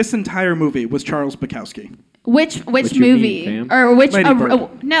 exact. This entire movie was Charles Bukowski. Which What you movie mean, fam? or which Lady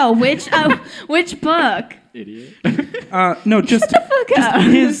Bird. no which book? Idiot. No, just up.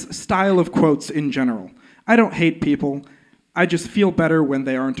 his style of quotes in general. I don't hate people. I just feel better when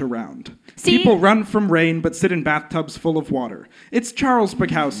they aren't around. See? People run from rain but sit in bathtubs full of water. It's Charles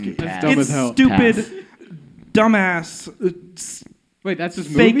Bukowski. That's dumb It's as hell. stupid, dumbass. Wait, that's his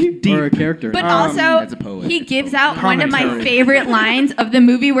Fake movie deep. or a character? But that's a also, poet. he It's a gives poet. out one of my Commentary. favorite lines of the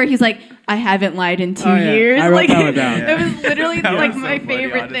movie where he's like, "I haven't lied in 2 Oh, yeah. years." I wrote like, that one down. It was literally That like was so my funny,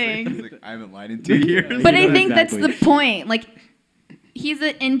 favorite honestly. thing. He's like, I haven't lied in 2 years. But I Yeah, think that's exactly. the point. Like, he's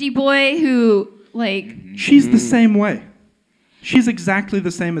an indie boy who, like, She's the same way. She's exactly the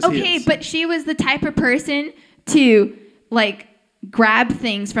same as he okay, is. but she was the type of person to, like, grab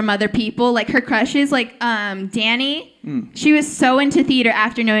things from other people. Like, her crushes, like, Danny, she was so into theater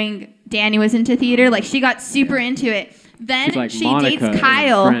after knowing Danny was into theater. Like, she got super into it. Then She's like she Monica dates in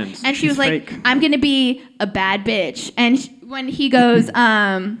Kyle, Friends. and she She's was like, fake. I'm going to be a bad bitch. And when he goes,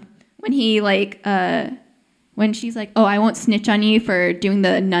 when he, like, when she's like, oh, I won't snitch on you for doing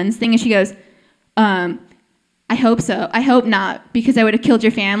the nuns thing. And she goes, I hope so. I hope not, because I would have killed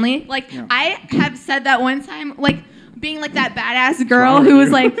your family. Like, I have said that one time, like, being like that badass girl who was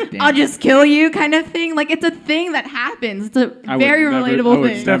like, I'll just kill you kind of thing. Like, it's a thing that happens. It's a very relatable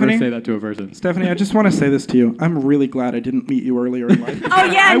thing. I would never say that to a person. Stephanie, I just want to say this to you. I'm really glad I didn't meet you earlier in life. Oh,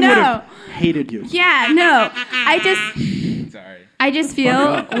 yeah, I no. would have hated you. Yeah, no. I just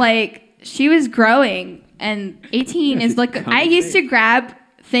feel like she was growing, and 18 is like, I used to grab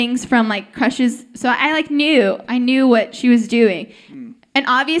things from like crushes, so I like knew what she was doing. And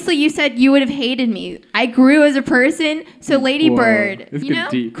obviously you said you would have hated me. I grew as a person, so Lady Bird, you know?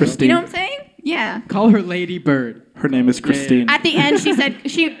 Christine. You know what I'm saying? Yeah. Call her Lady Bird. Her name is Christine. At the end, she said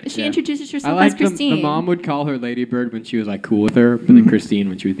she introduces herself as Christine. The mom would call her Lady Bird when she was like cool with her, but then Christine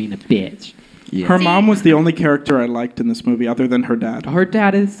when she was being a bitch. Yeah. Her mom was the only character I liked in this movie, other than her dad. Her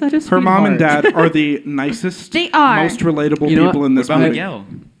dad is such a sweetheart. Her mom and dad are the nicest, They are. most relatable people in this movie. Miguel?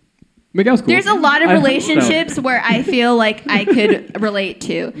 Miguel's cool. There's a lot of relationships where I feel like I could relate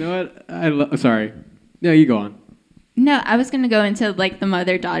to. You know what? Sorry. No, you go on. No, I was going to go into like the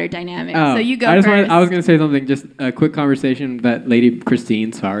mother-daughter dynamic. So you go first. I was going to say something, just a quick conversation that Lady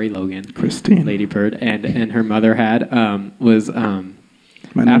Christine, Logan. Christine. Lady Bird and her mother had was...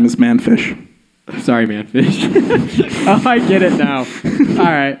 My name is Manfish. Sorry, Manfish. Oh, I get it now. All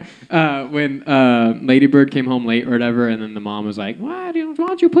right. When Lady Bird came home late or whatever, and then the mom was like, why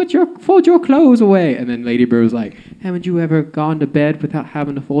don't you fold your clothes away? And then Lady Bird was like, haven't you ever gone to bed without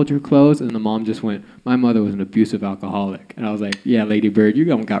having to fold your clothes? And the mom just went, my mother was an abusive alcoholic. And I was like, yeah, Lady Bird, you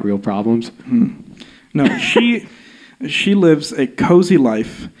don't got real problems. No, she lives a cozy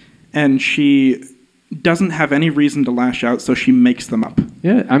life, and she doesn't have any reason to lash out, so she makes them up.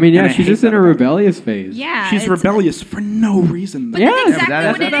 Yeah, I mean, she's just in a rebellious phase. Yeah. She's rebellious for no reason. But that's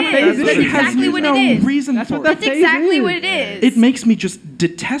exactly what it is. That's exactly what it is. Reason for it. That's exactly what it is. It makes me just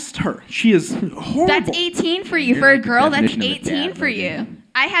detest her. She is horrible. That's 18 for you. For a girl, that's 18 for you.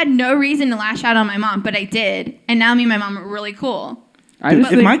 I had no reason to lash out on my mom, but I did. And now me and my mom are really cool.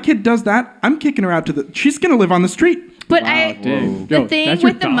 If my kid does that, I'm kicking her out to she's going to live on the street. But the thing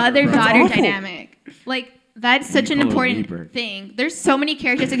with the mother-daughter dynamic, like, that's such an important thing. There's so many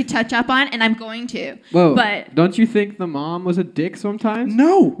characters I could touch up on, and I'm going to. Whoa, but don't you think the mom was a dick sometimes?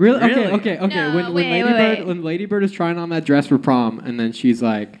 No. Really? Okay. No, When Lady Bird is trying on that dress for prom, and then she's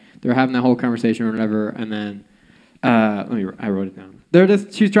like, they're having that whole conversation or whatever, and then, I wrote it down.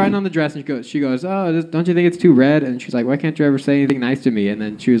 She's trying on the dress, and she goes, oh, don't you think it's too red? And she's like, why can't you ever say anything nice to me? And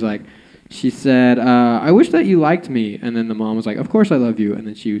then she was like, she said, I wish that you liked me. And then the mom was like, of course I love you. And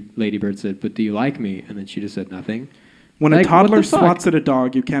then Lady Bird said, but do you like me? And then she just said nothing. When a toddler swats at a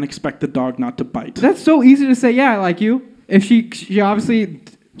dog, you can't expect the dog not to bite. That's so easy to say, yeah, I like you. If she obviously,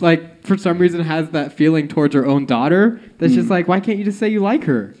 like, for some reason has that feeling towards her own daughter, that's just like, why can't you just say you like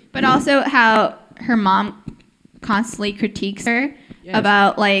her? But also how her mom constantly critiques her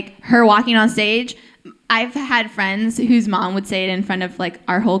about, like, her walking on stage. I've had friends whose mom would say it in front of, like,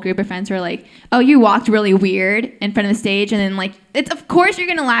 our whole group of friends who are like, oh, you walked really weird in front of the stage. And then, like, it's of course you're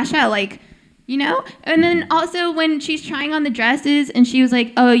going to lash out, like, you know? And then also when she's trying on the dresses and she was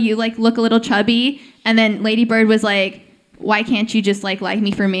like, oh, you, like, look a little chubby. And then Lady Bird was like, why can't you just, like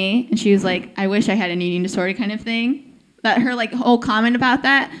me for me? And she was like, I wish I had an eating disorder kind of thing. That her, like, whole comment about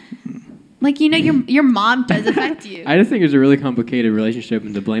that. Like, you know, your mom does affect you. I just think it's a really complicated relationship,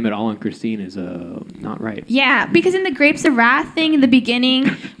 and to blame it all on Christine is not right. Yeah, because in the Grapes of Wrath thing in the beginning,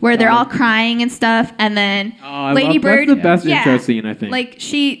 where they're all crying and stuff, and then Lady Bird... That's the best intro scene, I think. Like,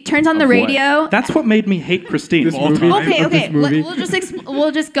 she turns on the radio... That's what made me hate Christine. Okay.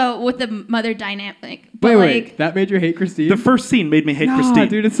 We'll just go with the mother dynamic. But wait. That made you hate Christine? The first scene made me hate Christine.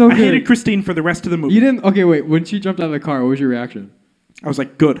 Dude, it's so good. I hated Christine for the rest of the movie. You didn't... Okay, wait. When she jumped out of the car, what was your reaction? I was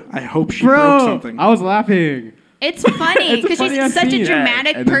like, good. I hope she broke something. I was laughing. It's funny because she's such a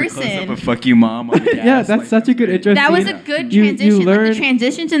dramatic person. A fuck you, mom. On the yeah, that's such a good intro. That was a good transition. The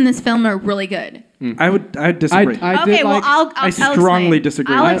transitions in this film are really good. I disagree. I strongly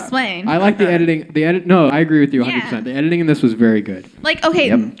disagree. I'll explain. I like the editing. No, I agree with you 100%. The editing in this was very good. Like,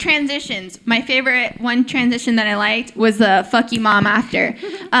 transitions. My favorite one transition that I liked was the fuck you, mom after.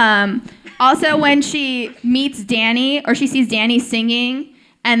 Also, when she meets Danny, or she sees Danny singing,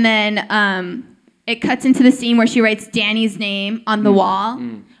 and then it cuts into the scene where she writes Danny's name on the wall.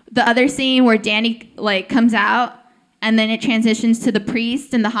 The other scene where Danny, like, comes out, and then it transitions to the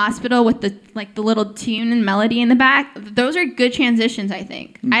priest in the hospital with the little tune and melody in the back. Those are good transitions, I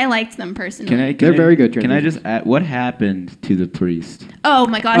think. I liked them personally. They're very good Can I transitions. just add, what happened to the priest? Oh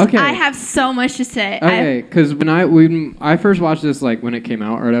my gosh, Okay. I have so much to say. Okay, because when I first watched this, like when it came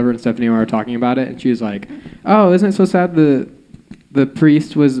out or whatever, and Stephanie and I were talking about it, and she was like, "Oh, isn't it so sad the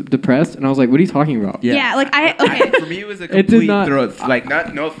priest was depressed?" And I was like, "What are you talking about?" Yeah, like okay. For me, it was a It did complete not- like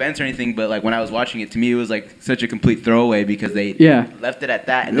no offense or anything, but like when I was watching it, to me it was like such a complete throwaway because they left it at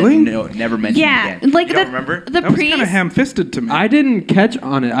that and Really? then never mentioned Yeah, it again. like you don't remember? the That was priest. kind of ham-fisted to me. I didn't catch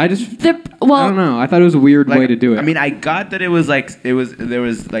on it. I just I well, don't know. I thought it was a weird Like, way to do it. I mean, I got that there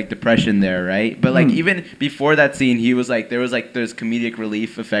was like depression there, right? But like even before that scene, he was like there's comedic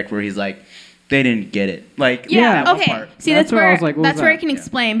relief effect where he's like, they didn't get it. Like yeah, that one okay. part. See, That's that's where I where was like, what was that's where I that? can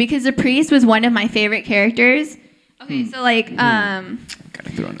explain because the priest was one of my favorite characters. Okay, so like Gotta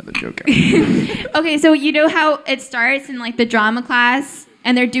throw another joke out. okay, so you know how it starts in like the drama class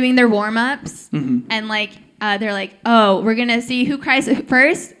and they're doing their warm-ups and like they're like, "Oh, we're going to see who cries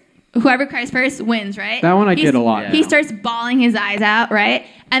first. Whoever cries first wins, right?" That one I get a lot. He now. starts bawling his eyes out, right?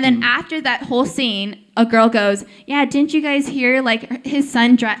 And then after that whole scene, a girl goes, "Yeah, didn't you guys hear like his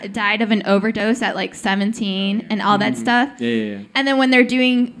son died of an overdose at like 17 and all that stuff?" Yeah. And then when they're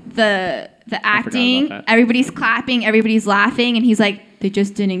doing the acting, that. everybody's clapping, everybody's laughing, and he's like, "They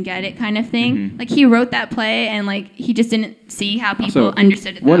just didn't get it," kind of thing. Like he wrote that play, and like he just didn't see how people Also,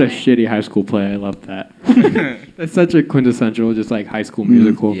 understood it. What that a way. shitty high school play. I love that. That's such a quintessential, just like high school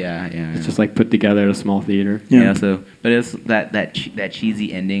musical. Yeah. It's just like put together at a small theater. Yeah. So, but it's that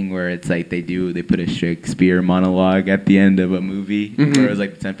cheesy ending where it's like they put a Shakespeare monologue at the end of a movie where it was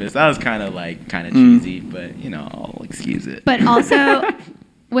like the Tempest. That was kind of cheesy, but I'll excuse it. But also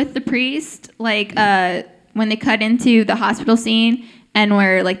with the priest, like when they cut into the hospital scene and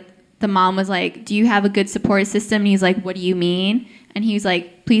where like the mom was like, "Do you have a good support system?" And he's like, "What do you mean?" And he was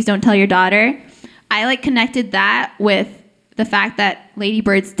like, "Please don't tell your daughter." I like connected that with the fact that Lady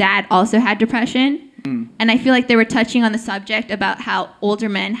Bird's dad also had depression. And I feel like they were touching on the subject about how older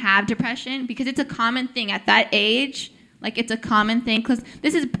men have depression because it's a common thing at that age. Like it's a common thing because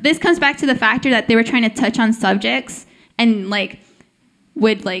this comes back to the factor that they were trying to touch on subjects and like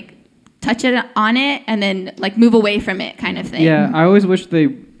would like touch it on it and then like move away from it kind of thing. Yeah, I always wish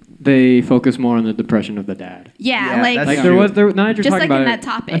they focus more on the depression of the dad. Yeah, Yeah, like that's Like true. now that you're Just talking like about in it, that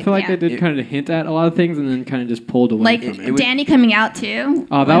topic, I feel like yeah. they did kind of hint at a lot of things and then kind of just pulled away like from it. It was- Danny coming out too.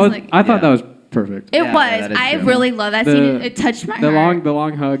 Oh, that was like, I thought Yeah. that was perfect. it Yeah, was. that is I true. really love that scene. It touched my heart. The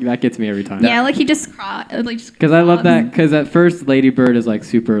long hug that gets me every time. Yeah, like he just Because I love that. Because at first, Lady Bird is like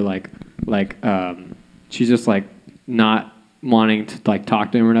super like she's just like not wanting to like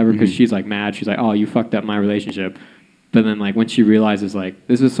talk to him or whatever because she's like mad. She's like, "Oh, you fucked up my relationship." But then like when she realizes like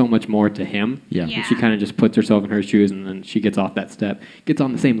this is so much more to him, Yeah. Yeah. and she kind of just puts herself in her shoes and then she gets off that step, gets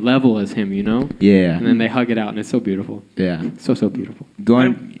on the same level as him, you know. Yeah. And then they hug it out and it's so beautiful. Yeah. So beautiful.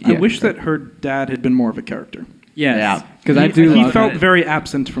 I wish that her dad had been more of a character. Yes. Yeah. Because I do. He love felt it. very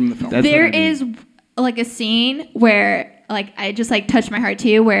absent from the film. That's There what I mean. is like a scene where like I just like touched my heart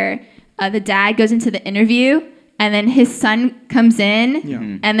too, where the dad goes into the interview and then his son comes in, Yeah.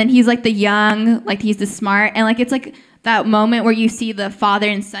 and then he's like the young, like he's the smart, and like it's like that moment where you see the father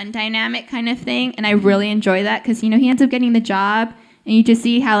and son dynamic kind of thing, and I really enjoy that because he ends up getting the job, and you just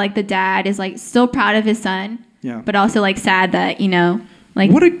see how like the dad is like still proud of his son, Yeah. but also like sad that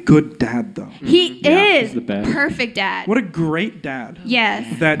like What a good dad, though. he is he's the best. perfect dad. What a great dad.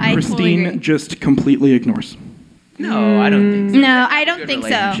 Yes, That I totally Christine agree. just completely ignores. No, I don't think so. No, I don't Good think so.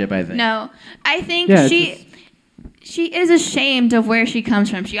 relationship, I think. No, I think Yeah, it's she is ashamed of where she comes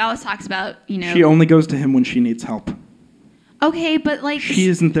from. She always talks about She only goes to him when she needs help. okay, but like She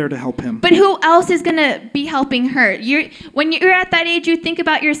isn't there to help him. but who else is gonna be helping her? When you're at that age, you think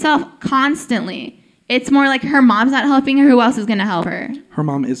about yourself constantly. It's more like her mom's not helping her. Who else is gonna help her? Her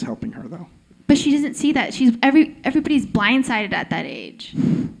mom is helping her, though. But she doesn't see that. Everybody's blindsided at that age.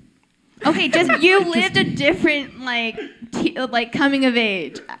 Okay, just you lived a different like coming of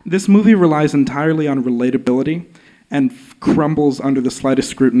age. This movie relies entirely on relatability and crumbles under the slightest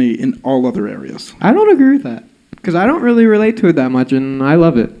scrutiny in all other areas. I don't agree with that because I don't really relate to it that much, and I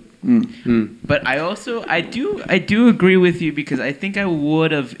love it. But I do agree with you because I think I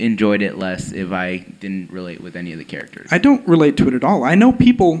would have enjoyed it less if I didn't relate with any of the characters. I don't relate to it at all. I know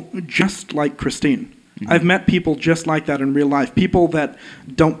people just like Christine. I've met people just like that in real life. People that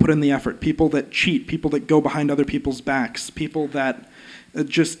don't put in the effort. People that cheat. People that go behind other people's backs. People that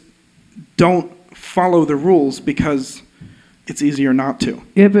just don't follow the rules because it's easier not to.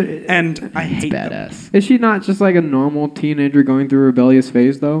 Yeah, but And I hate them. Badass. is she not just like a normal teenager going through a rebellious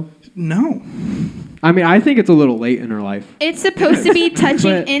phase though? No. I mean, I think it's a little late in her life. It's supposed to be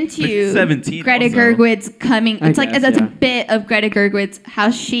touching But- into 17 Greta also. Gerwig's coming. I It's like guess, that's yeah. a bit of Greta Gerwig's how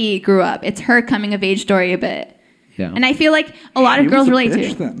she grew up. It's her coming of age story a bit. Yeah. And I feel like a lot She of girls was a relate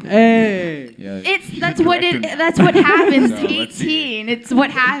bitch to it. then. Hey. Yeah. That's what happens. So, let's see. 18. It's what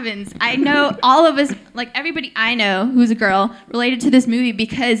happens. I know all of us, like everybody I know who's a girl, related to this movie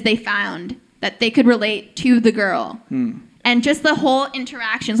because they found that they could relate to the girl. And just the whole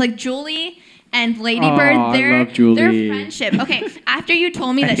interactions, like Julie and Lady Bird, I their love Julie. friendship. Okay, after you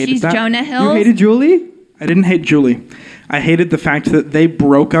told me I that hated she's that. Jonah Hill, You hated Julie? I didn't hate Julie. I hated the fact that they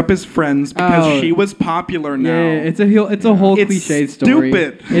broke up as friends because Oh. she was popular now. Yeah, it's a whole It's cliche story.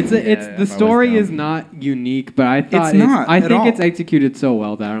 stupid. It's that the was story dumb. is not unique, but I thought It's not I at think all. it's executed so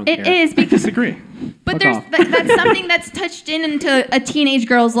well that I don't it care. is I because, disagree. but Fuck there's off. that's something that's touched into a teenage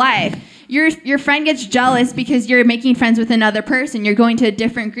girl's life. Your friend gets jealous because you're making friends with another person. You're going to a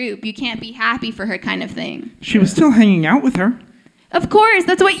different group. You can't be happy for her, kind of thing. She was still hanging out with her. Of course,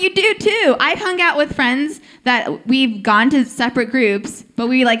 that's what you do too. I've hung out with friends that we've gone to separate groups, but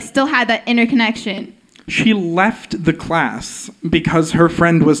we like still had that interconnection. She left the class because her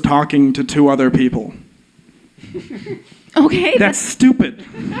friend was talking to 2 other people. Okay, That's stupid.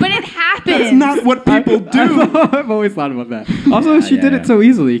 but it happens. That's not what people do. I've always thought about that. Also, she did yeah. it so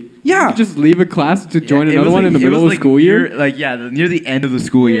easily. Yeah. You just leave a class to join It another was one in the it middle was of the school year. near the end of the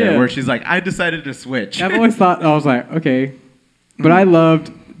school year, Yeah. where she's like, I decided to switch. I've always thought I was like, okay, but I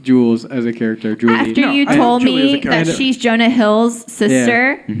loved Jules as a character. Julie. After you I told love Julie as a me that character. she's Jonah Hill's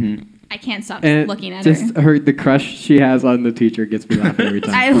sister, Mhm. I can't stop and looking at just her. the crush she has on the teacher gets me laughing every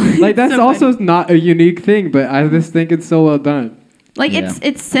time. I- Like that's so also not a unique thing, but I just think it's so well done. Like Yeah.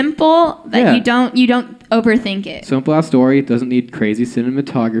 it's simple that Yeah. you don't overthink it. Simple ass story, doesn't need crazy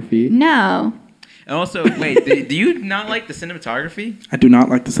cinematography. No. And also, wait, do you not like the cinematography? I do not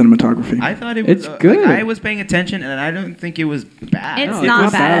like the cinematography. I thought it was It's good. I was paying attention, and I don't think it was bad. It's No, not it's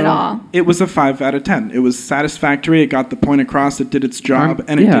not bad bad at at all. It was a 5 out of 10. It was satisfactory. It got the point across. It did its job,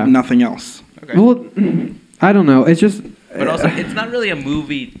 and it yeah. did nothing else. Okay. Well, I don't know. It's just. But also, it's not really a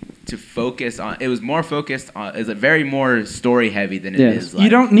movie to focus on. It was more focused on. Is it very more story heavy than it Yes. is? Like, You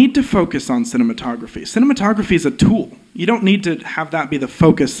don't need to focus on cinematography. Cinematography is a tool. You don't need to have that be the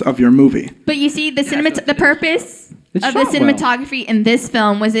focus of your movie. But you see, the purpose It's of the shot well. cinematography in this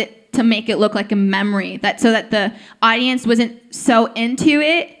film was it to make it look like a memory, so that the audience wasn't so into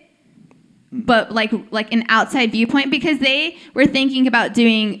it, but like an outside viewpoint, because they were thinking about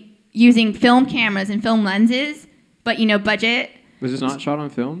using film cameras and film lenses, but budget. Was this not shot on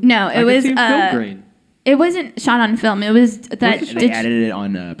film? No, I it could was, see film grain. It wasn't shot on film. It was that. They added it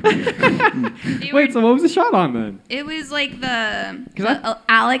on Premiere. they were- Wait, so what was the shot on then? It was like the 'Cause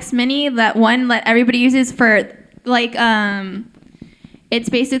Alex Mini, that one that everybody uses for like it's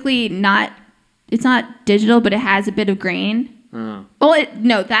basically it's not digital, but it has a bit of grain. Oh. Well,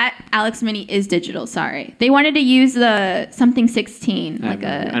 that Alex Mini is digital. Sorry, they wanted to use the something 16, I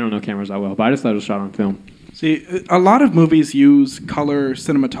don't know cameras that well, but I just thought it was shot on film. See, a lot of movies use color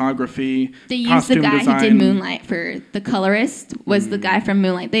cinematography, they used the costume guy design. who did Moonlight for the colorist was the guy from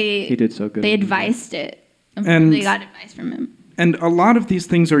Moonlight. He did so good. They advised it. And- they got advice from him. And a lot of these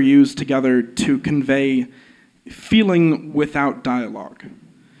things are used together to convey feeling without dialogue.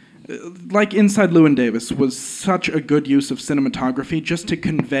 Like Inside Llewyn Davis was such a good use of cinematography just to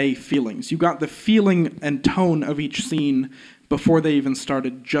convey feelings. You got the feeling and tone of each scene before they even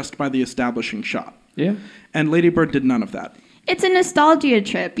started just by the establishing shot. Yeah. And Lady Bird did none of that. It's a nostalgia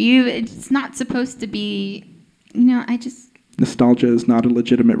trip. It's not supposed to be. Nostalgia is not a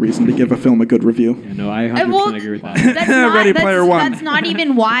legitimate reason to give a film a good review. Yeah, no, I 100% agree with that. That's not, Ready Player One. That's not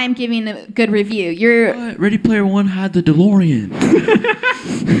even why I'm giving a good review. You're Ready Player One had the DeLorean.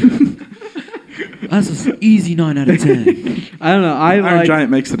 That's an easy 9 out of 10. I don't know. Iron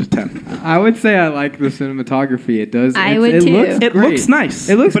Giant makes it a 10. I would say I like the cinematography. It does. I it would too. Looks It great. looks nice.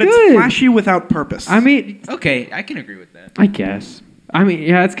 It looks but good. it's flashy without purpose. I mean, Okay, I can agree with that. I guess. I mean,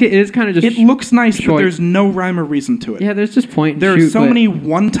 yeah, it is kind of just. it looks nice, but short. there's no rhyme or reason to it. Yeah, there's just point. And There are shoot, so but- many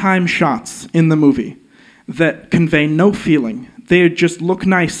one-time shots in the movie that convey no feeling. They just look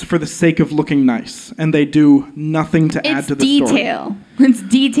nice for the sake of looking nice, and they do nothing to add it's to the story. detail. It's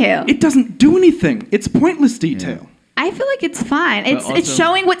detail. It doesn't do anything. It's pointless detail. I feel like it's fine. It's also-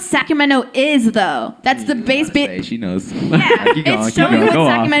 showing what Sacramento is, though. That's the base bit. She knows. Yeah, Keep going, it's keep showing going. what Go on.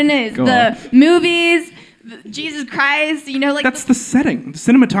 Sacramento is. Go The on. movies, Jesus Christ. That's the setting. The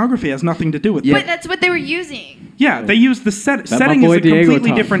cinematography has nothing to do with But it. that's what they were using. Yeah, they use the That setting my is boy a Diego completely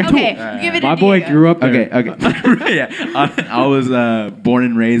taught me. different Okay, tool. give it My a boy Diego. grew up there. Okay. I was born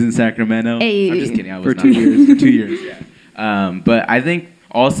and raised in Sacramento. Hey. I'm just kidding. I was For not. 2 years. For 2 years. Yeah. But I think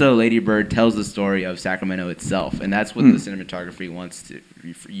Also, Lady Bird tells the story of Sacramento itself, and that's what the cinematography wants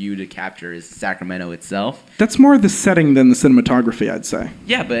for you to capture is Sacramento itself. That's more the setting than the cinematography, I'd say.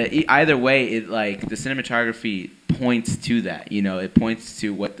 Yeah, but either way, the cinematography points to that. It points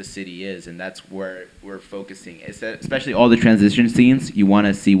to what the city is, and that's where we're focusing. Especially all the transition scenes, you want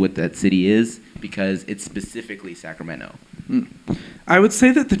to see what that city is because it's specifically Sacramento. I would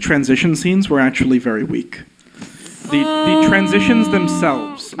say that the transition scenes were actually very weak. The transitions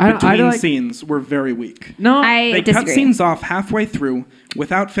themselves between scenes were very weak. No, I disagree. Cut scenes off halfway through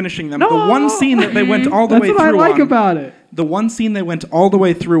without finishing them. No. The one scene that they went all the way through on. That's what I like about it. The one scene they went all the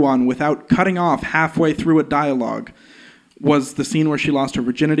way through on without cutting off halfway through a dialogue was the scene where she lost her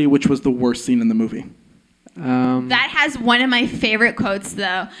virginity, which was the worst scene in the movie. That has one of my favorite quotes,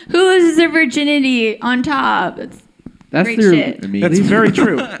 though. Who loses their virginity on top? That's great shit. That's very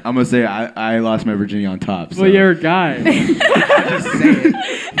true. I'm going to say I lost my virginity on top. So. Well, you're a guy. I just say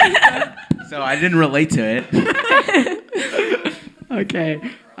it. So I didn't relate to it. Okay.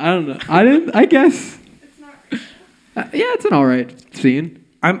 I don't know. I guess. It's not yeah, it's an all right scene.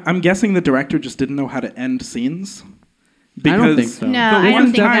 I'm guessing the director just didn't know how to end scenes. Because I don't think so. No, the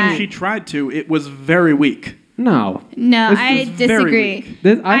one time she tried to, it was very weak. No, I disagree.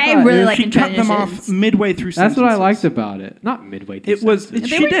 I really like she cut them off midway through. That's what I liked about it. Not midway through. It was.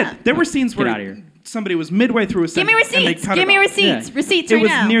 She did. There were scenes where somebody was midway through a sentence. Give me receipts. And they cut Give me it receipts. off. Receipts right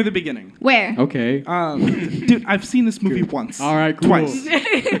now. It was near the beginning. Where? Okay. Dude, I've seen this movie once. All right, cool. Twice.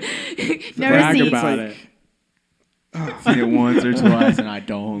 No Brag receipts. about it. I've seen it once or twice, and I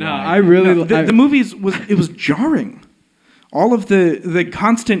don't. No, I really. The movie was jarring. All of the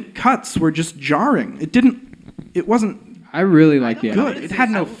constant cuts were just jarring. It wasn't. I really like the good. It had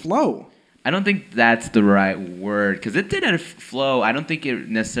no flow. I don't think that's the right word because it did have flow. I don't think it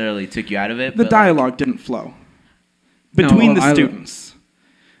necessarily took you out of it. The dialogue didn't flow between the students.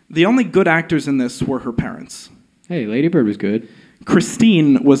 The only good actors in this were her parents. Hey, Lady Bird was good.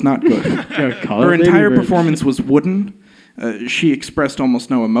 Christine was not good. Her entire performance was wooden. She expressed almost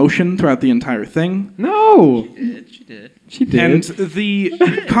no emotion throughout the entire thing. No! She did. And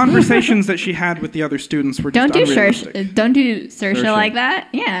the conversations that she had with the other students were just unrealistic. Don't do Saoirse like that.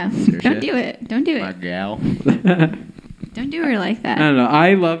 Yeah. Saoirse. Don't do it. Don't do it. My gal. Don't do her like that. I don't know.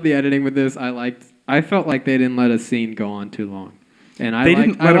 I love the editing with this. I felt like they didn't let a scene go on too long. And they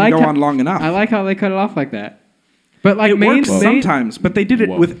didn't let it go on long enough. I like how they cut it off like that. But like it works sometimes, but they did it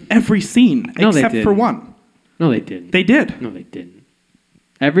with every scene except for one. No, they didn't. They did. No, they didn't.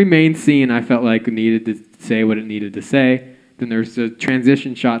 Every main scene I felt like needed to say what it needed to say. Then there's the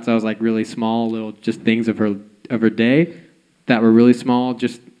transition shots. I was like really small, little just things of her day that were really small,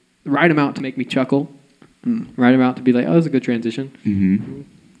 just right amount to make me chuckle, right amount to be like, oh, that's a good transition. Mm-hmm.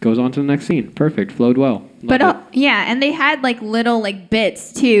 Goes on to the next scene. Perfect. Flowed well. But yeah, and they had like little like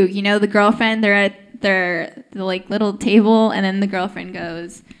bits too. The girlfriend. They're at the like little table, and then the girlfriend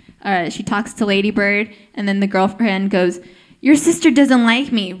goes. She talks to Lady Bird, and then the girlfriend goes, "Your sister doesn't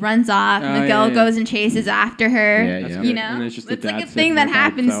like me." Runs off, and the girl goes and chases after her. Yeah. And it's like a thing that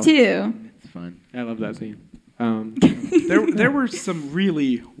happens too. It's fun. I love that scene. There were some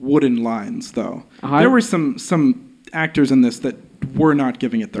really wooden lines, though. There were some actors in this that were not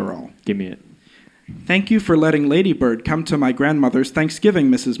giving it their all. Give me it. Thank you for letting Lady Bird come to my grandmother's Thanksgiving,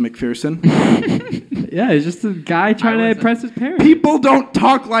 Mrs. McPherson. Yeah, it's just a guy trying to impress his parents. People don't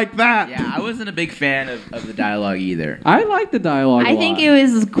talk like that. Yeah, I wasn't a big fan of the dialogue either. I like the dialogue I think it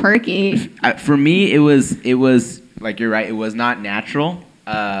was quirky. For me, it was like you're right. It was not natural.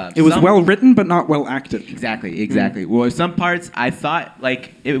 It was well written, but not well acted. Exactly. Well, some parts I thought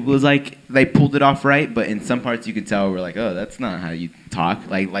like it was like they pulled it off right, but in some parts you could tell we're like, oh, that's not how you talk.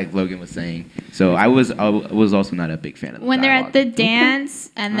 Like Logan was saying. So I was also not a big fan of the when dialogue. they're at the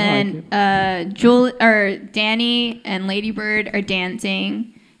dance, and then Danny and Lady Bird are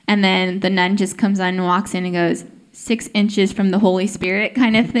dancing, and then the nun just comes on and walks in and goes 6 inches from the Holy Spirit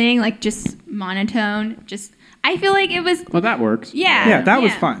kind of thing, like just monotone, just. I feel like it was. Well, that works. Yeah. That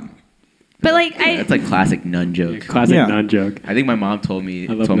was fine. But like, that's like classic nun joke. Classic nun joke. I think my mom told me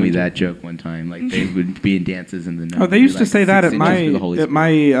that joke one time. Like they would be in dances in the nun. Oh, they used to say that at my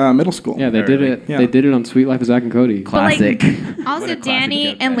middle school. Yeah, they did it. Yeah. They did it on Sweet Life of Zack and Cody. Classic. Like, also,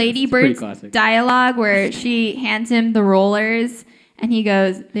 Danny and Lady Bird's dialogue where she hands him the rollers. And he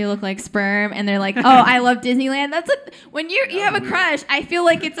goes, they look like sperm, and they're like, oh, I love Disneyland. That's when you have a crush. I feel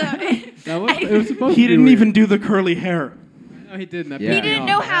like it's a. He didn't even do the curly hair. No, he didn't. Yeah. He didn't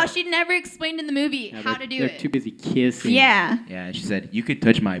know how. She never explained in the movie how to do they're it. too busy kissing. Yeah. Yeah, and she said, "You could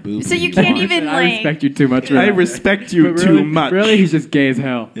touch my boob." So you can't even I like. respect you too much. I respect you But too really, much. Really, he's just gay as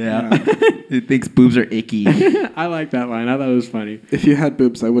hell. Yeah. He thinks boobs are icky. I like that line. I thought it was funny. If you had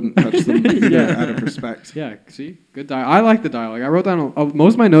boobs, I wouldn't touch them out of respect. Yeah, see? Good dialogue. I like the dialogue. I wrote down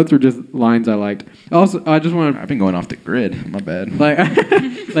most of my notes were just lines I liked. Also, I just want to I've been going off the grid. My bad.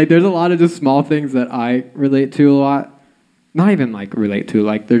 like there's a lot of just small things that I relate to a lot. Not even like relate to,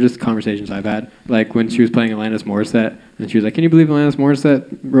 like they're just conversations I've had. Like when she was playing Alanis Morissette and she was like, "Can you believe Alanis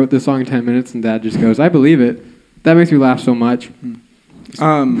Morissette wrote this song in 10 minutes?" And Dad just goes, "I believe it." That makes me laugh so much.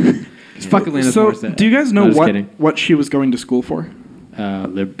 It's fuck Alanis Morissette. Do you guys know No, just kidding. what she was going to school for?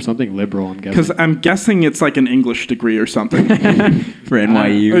 Something liberal, I'm guessing. Because I'm guessing it's like an English degree or something. For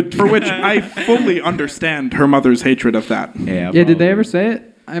NYU. For which I fully understand her mother's hatred of that. Yeah. Yeah, did they ever say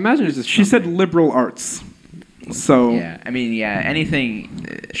it? I imagine it's just She said liberal arts. So Yeah, I mean, yeah, anything.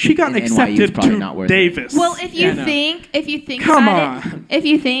 she got in NYU is accepted probably to not worth it. Davis. Well, if you no. think Come about on. it, if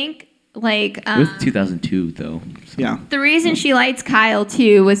you think like It was 2002, though. So. Yeah. the reason she liked Kyle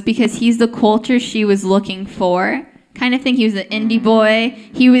too was because he's the culture she was looking for. Kind of think he was an indie boy.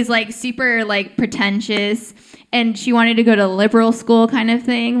 He was like super like pretentious, and she wanted to go to liberal school, kind of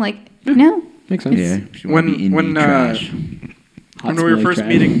thing. Like, no, makes sense. Yeah. She wanted to be indie trash. When we were first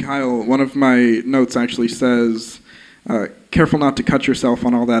meeting Kyle, one of my notes actually says, "Careful not to cut yourself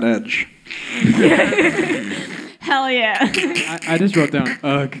on all that edge." hell yeah. I just wrote down,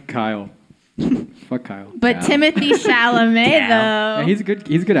 ugh, Kyle. Fuck Kyle. But Cal. Timothy Chalamet Yeah, though, he's a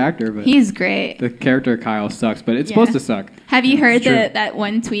good actor, but he's great. the character Kyle sucks, but it's Yeah. supposed to suck. Have you heard true. that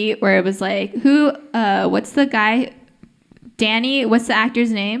one tweet where it was like, what's the guy, Danny? What's the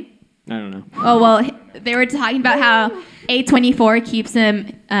actor's name? I don't know. Oh well, they were talking about how A24 keeps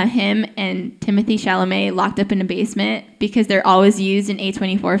him and Timothy Chalamet locked up in a basement because they're always used in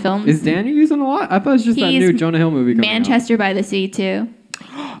A24 films. Is Danny using a lot? I thought it was just that He's new Jonah Hill movie coming Manchester by the Sea too.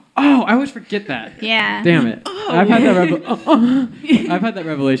 out. Oh, I always forget that. Yeah. Damn it. I've had that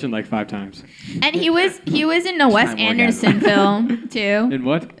revelation like 5 times. And he was in a Wes Time, more Anderson film too. In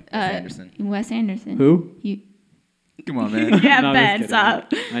what? Anderson. Wes Anderson. Who? Come on, man. Yeah, No, I'm just Ben, kidding.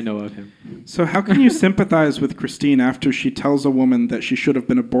 stop. I know of him. So how can you sympathize with Christine after she tells a woman that she should have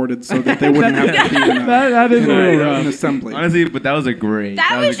been aborted so that they wouldn't have to be in That is a little an rough. assembly? Honestly, but that was a great.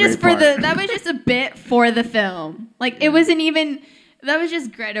 That was a just great for part. that was just a bit for the film. Like it wasn't even. That was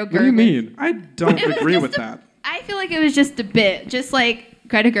just Greta Gerwig. What do you mean? I don't It was agree just with a- that. I feel like it was just a bit, just like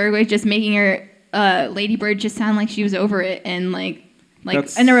Greta Gerwig just making her Lady Bird just sound like she was over it and like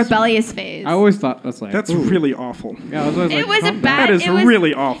That's- in a rebellious phase. I always thought that's like. That's ooh. really awful. Yeah, I was always It like, was a calm down. bad- That is it was-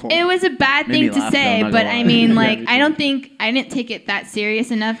 really awful. It was a bad Made me thing to laugh, though, say, I'm not but gonna I lie. mean, Yeah, like, me I too. don't think I didn't take it that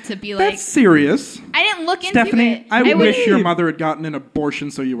serious enough to be like. That's serious. I didn't look into Stephanie, it. I would- wish your mother had gotten an abortion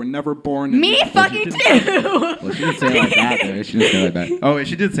so you were never born. and Me you- fucking too. Well, she didn't say it like that, though. She didn't say it like that. Oh,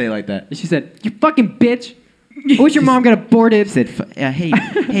 she did say it like that. And she said, "You fucking bitch! I wish your mom got aborted." She said, hey,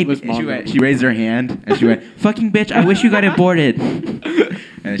 hey, Was and mom she raised her hand and she went, fucking bitch, I wish you got aborted. And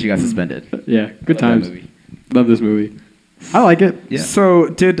then she got suspended. Yeah, good Love that times. movie. Love this movie. I like it. Yeah. So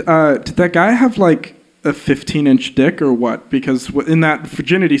did that guy have like a 15-inch dick or what? Because in that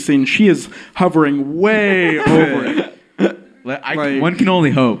virginity scene, she is hovering way over it, Like- One can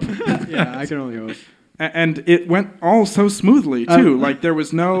only hope. Yeah, I can only hope. and it went all so smoothly too. Like there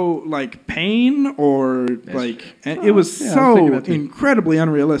was no like pain or like and it was Yeah, I was so thinking that too. incredibly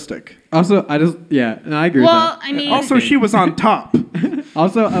unrealistic. Also, I and I agree Well, with that. I mean, Also, she was on top.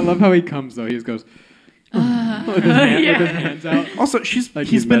 Also, I love how he comes though. He just goes with his hands out. Also, Like he's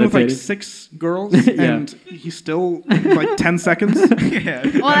he's been with like meditating. 6 girls, Yeah. and he's still like 10 seconds. Yeah.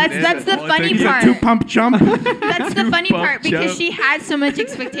 well, that's the funny He's a part. 2-pump jump. That's the funny bump part because jump. she had so much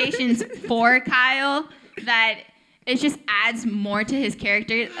expectations for Kyle that it just adds more to his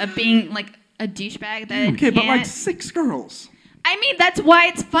character of being like a douchebag that Okay, but like can't- 6 girls. I mean, that's why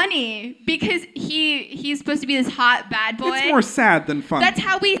it's funny because he's supposed to be this hot bad boy. It's more sad than fun. That's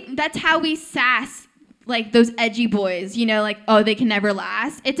how we sass like those edgy boys, you know, like oh they can never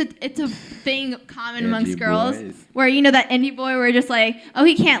last. It's a thing common amongst Edgy girls boys. where you know that indie boy where just like oh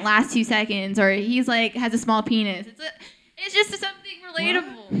he can't last 2 seconds or he's like has a small penis. It's just something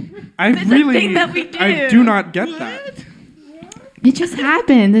relatable. I It's a really, thing that we do. I do not get that. It just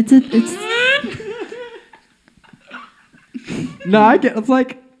happened. It's No, I get. It's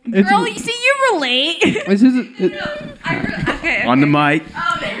like it's, girl. You see, you relate. It's just Okay. On the mic.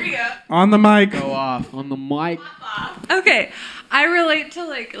 Oh, there we go. On the mic. Go off. on the mic. Okay. I relate to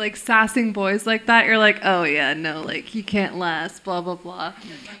like sassing boys like that. You're like, oh yeah, no, like you can't last, blah blah blah.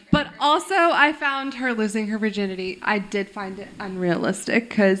 But also, I found her losing her virginity. I did find it unrealistic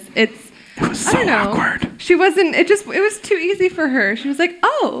because it was so awkward. She wasn't. It was too easy for her. She was like,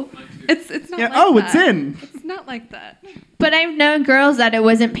 oh, it's not. Yeah. Like oh, that. It's in. It's not like that. But I've known girls that it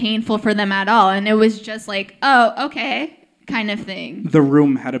wasn't painful for them at all, and it was just like, oh, okay, kind of thing. The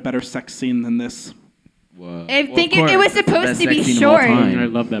Room had a better sex scene than this. Whoa. I think it was supposed to be short. I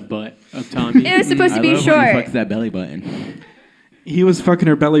love that butt of Tommy. It was supposed to be short. When he fucks that belly button. He was fucking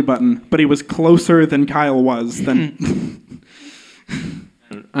her belly button, but he was closer than Kyle was. I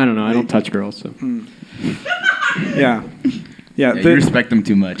don't know. I don't touch girls, so. Yeah. Yeah, you respect them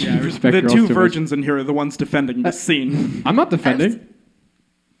too much. Yeah, I respect the girls two too virgins much. in here are the ones defending this scene. I'm not defending.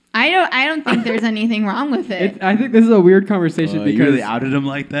 I don't think there's anything wrong with it. I think this is a weird conversation because you really outed him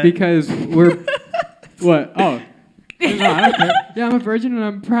like that. Because we're what? Oh. No, I don't care. Yeah, I'm a virgin and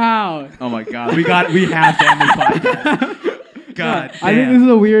I'm proud. Oh my god, we have to end this podcast. God, I think this is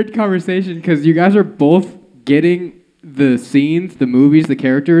a weird conversation because you guys are both getting the scenes, the movies, the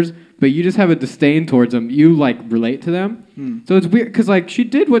characters, but you just have a disdain towards them. You like relate to them, so it's weird because like she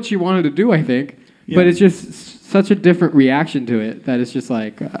did what she wanted to do, I think, but it's just such a different reaction to it that it's just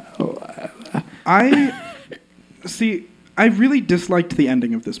like. I really disliked the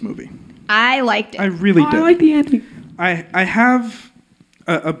ending of this movie. I liked it. I really did. I like the ending. I have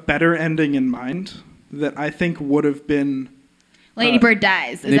a better ending in mind that I think would have been. Lady Bird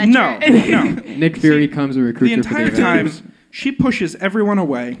dies. Is that no. Nick Fury comes and recruits her. The entire time, she pushes everyone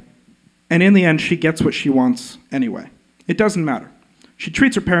away, and in the end, she gets what she wants anyway. It doesn't matter. She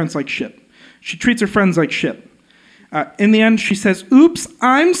treats her parents like shit. She treats her friends like shit. In the end, she says, "Oops,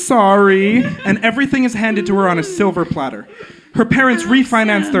 I'm sorry," and everything is handed to her on a silver platter. Her parents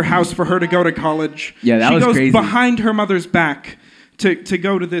refinance their house for her to go to college. Yeah, that was crazy. She goes behind her mother's back to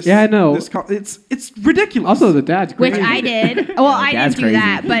go to this. Yeah, I know. It's ridiculous. Also, the dad's crazy. Which I did. Well, I didn't do crazy.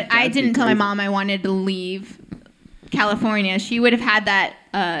 that, but I didn't tell my mom I wanted to leave California. She would have had that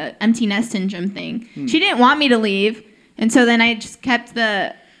empty nest syndrome thing. She didn't want me to leave, and so then I just kept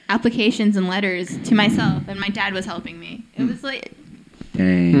the applications and letters to myself, and my dad was helping me. It was like...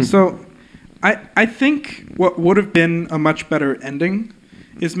 Dang. So... I think what would have been a much better ending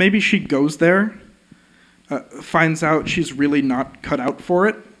is maybe she goes there, finds out she's really not cut out for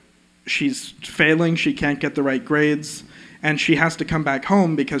it. She's failing, she can't get the right grades, and she has to come back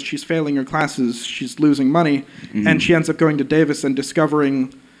home because she's failing her classes, she's losing money, and she ends up going to Davis and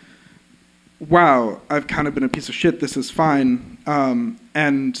discovering, wow, I've kind of been a piece of shit, this is fine,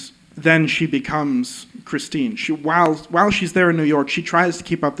 and then she becomes Christine. While she's there in New York, she tries to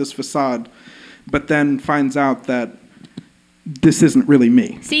keep up this facade, but then finds out that this isn't really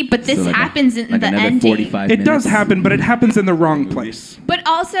me. See, but this happens in the ending. It does happen, but it happens in the wrong place. But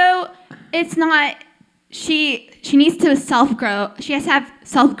also, it's not... She needs to self-grow. She has to have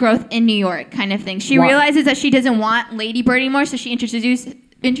self-growth in New York kind of thing. She realizes that she doesn't want Lady Bird anymore, so she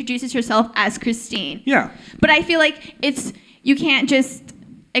introduces herself as Christine. Yeah. But I feel like you can't just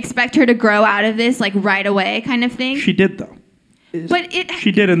expect her to grow out of this like right away kind of thing. She did, though. But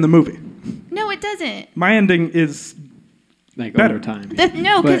she did in the movie. No, it doesn't. My ending is like better. over time.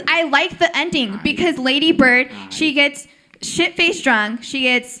 No, because I like the ending because Lady Bird, she gets shit-faced drunk. She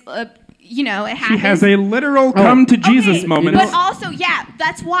gets, it happens. She has a literal come-to-Jesus moment. But also, yeah,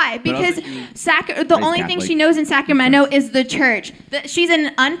 that's why. Because the only thing she knows in Sacramento is the church. She's in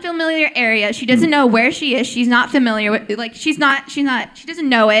an unfamiliar area. She doesn't know where she is. She's not familiar with, she doesn't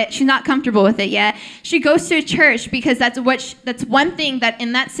know it. She's not comfortable with it yet. She goes to a church because that's one thing that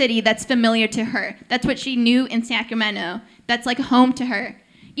in that city that's familiar to her. That's what she knew in Sacramento. That's like home to her.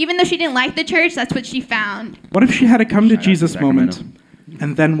 Even though she didn't like the church, that's what she found. What if she had a come-to-Jesus moment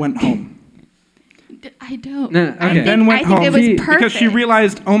and then went home? I don't. No, okay. Then went home it was perfect. because she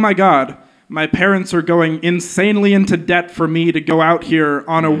realized, oh my God, my parents are going insanely into debt for me to go out here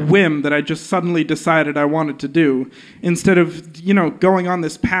on a whim that I just suddenly decided I wanted to do, instead of going on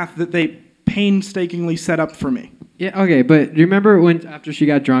this path that they painstakingly set up for me. Yeah, okay, but do you remember when after she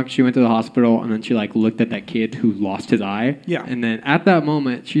got drunk, she went to the hospital and then she looked at that kid who lost his eye? Yeah. And then at that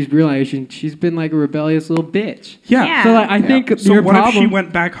moment, she's realizing she's been like a rebellious little bitch. Yeah. So I think so your what problem. if she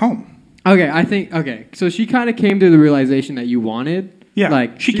went back home? Okay. So she kind of came to the realization that you wanted.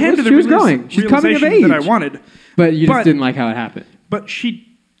 Yeah. She was growing. She's coming of age. That I wanted. But you just didn't like how it happened. But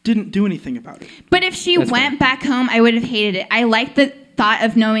she didn't do anything about it. But if she went back home, I would have hated it. I like the thought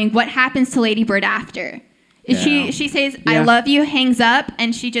of knowing what happens to Lady Bird after. Yeah. She says, I love you, hangs up,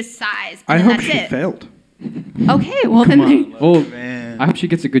 and she just sighs. And I hope that's she it. failed. Okay, well then. I hope she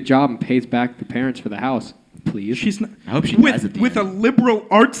gets a good job and pays back the parents for the house. Please. She's not. I hope she dies at the with a end. liberal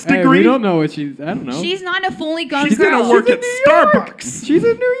arts Hey, degree. we don't know what she's. I don't know. She's not a fully grown She's girl. gonna work She's in at New York. Starbucks. She's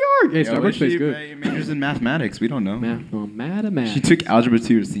in New York. Hey, Yeah, Starbucks tastes she good. majors in mathematics. We don't know. Mathematics. She took algebra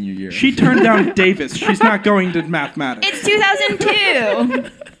 2 her senior year. She turned down Davis. She's not going to mathematics. It's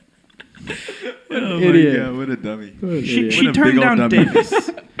 2002. oh idiot. my god, what a dummy. She What a turned big old down dummy. Davis.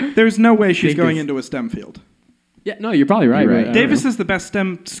 There's no way she's going Davis. into a STEM field. Yeah, no, you're probably right. You're right. but I don't Davis know. is the best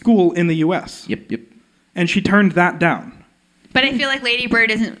STEM school in the U.S. Yep. And she turned that down. But I feel like Lady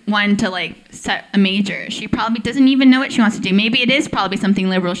Bird isn't one to like set a major. She probably doesn't even know what she wants to do. Maybe it is probably something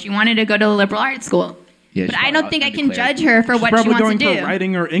liberal. She wanted to go to a liberal arts school. Yeah, But she's I don't think I can undeclared. judge her for She's what she probably wants going to for do.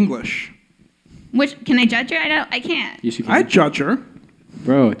 writing or English. Which can I judge her? I can't. Yes, you can. I judge her.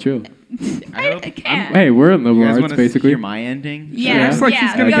 Bro, chill. I can't. Hey, we're in You liberal guys arts, want to basically. hear my ending? Yeah, It's like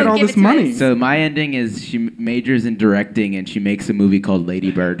she's gonna go get all give this it to money. us. So my ending is she majors in directing and she makes a movie called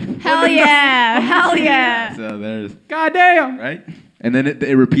Lady Bird. Hell yeah! Hell yeah! So there's God damn. right, and then it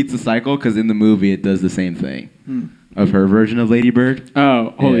repeats the cycle because in the movie it does the same thing of her version of Lady Bird.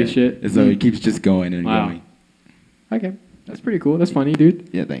 Oh, holy Yeah. shit. And so it keeps just going and Wow. going. Okay. That's pretty cool. That's funny, dude.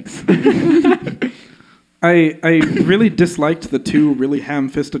 Yeah, thanks. I really disliked the two really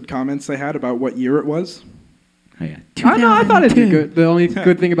ham-fisted comments they had about what year it was. Oh yeah. I know. I thought it did good. The only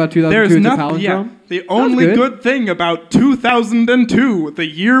good thing about 2002 There's is the nothing. palindrome. Yeah, the only good. good thing about 2002, the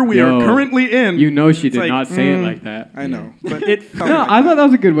year we Yo, are currently in. You know she did like, not say it like that. I know, but it felt. No, like I thought that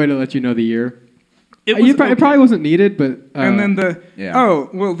was a good way to let you know the year. it It, was. it Okay. probably wasn't needed, but. And then the Yeah.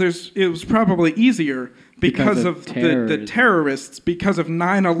 it was probably easier because Because of of the terrorists because of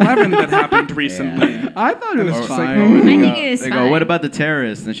 9/11 that happened recently. Yeah. I thought it And was it's just like, fine. oh. I think it is They fine. go, what about the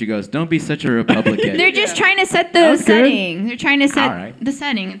terrorists? And she goes, don't be such a Republican. They're just trying to set the That was good. setting. They're trying to set Alright. the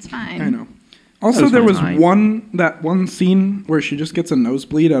setting. It's fine. I know. Also, was there was fine. one scene where she just gets a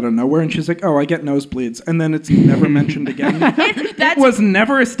nosebleed out of nowhere, and she's like, "Oh, I get nosebleeds," and then it's never mentioned again. It That's was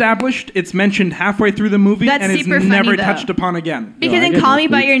never established. It's mentioned halfway through the movie, That's and it's super funny, never though. touched upon again. because I in get Call Me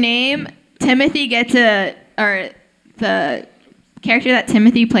by nosebleeds. Your Name, Timothy gets the character that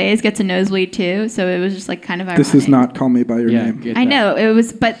Timothy plays gets a nosebleed too. So it was just like kind of ironic. This is not "Call Me by Your Yeah, Name." get I that. know it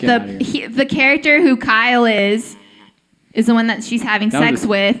was, but Get outta here. the character who Kyle is the one that she's having That was sex a-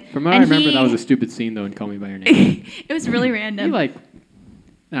 with. From what I and remember, he- that was a stupid scene, though, in Call Me By Your Name. It was really He, random. like,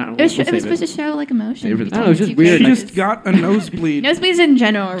 I don't know. it was, we'll it was save supposed to show like emotion. Favorite between I don't know, it was the just two weird, She like- just got a nosebleed Nosebleeds in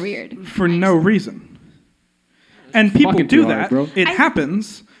general are weird. for no reason, and people fucking do too hard, that. bro. It I-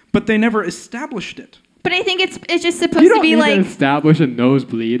 happens, but they never established it. But I think it's just supposed You to don't be need like. to establish a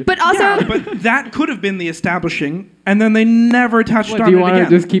nosebleed. But also, Yeah, but that could have been the establishing, and then they never touched What, on do you it want to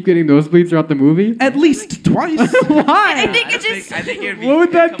again. just keep getting nosebleeds throughout the movie? At least twice. Why? I think it's just. I think it'd be, What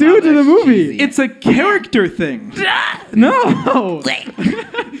would that it'd do come out to the as movie? cheesy. It's a character thing. No.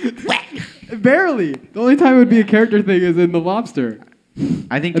 Barely. The only time it would be a character thing is in The Lobster.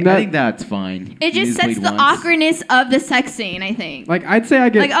 I think And that- I think that's fine. It just sets Nosebleed the once. awkwardness of the sex scene, I think. Like, I'd say I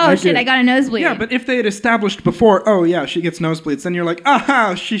get. Like, oh shit, I got a nosebleed. Yeah, but if they had established before, oh yeah, she gets nosebleeds, then you're like,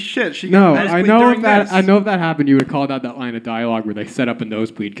 aha, she got No, a nosebleed I know during if that. this. I know if that happened, you would call out that line of dialogue where they set up a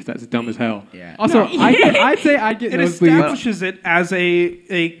nosebleed because that's dumb as hell. Yeah. Also, I'd say I get It nosebleeds. establishes it as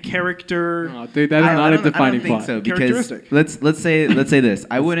a character. Oh, dude, that is I not a don't defining think plot. so because Characteristic. let's say this.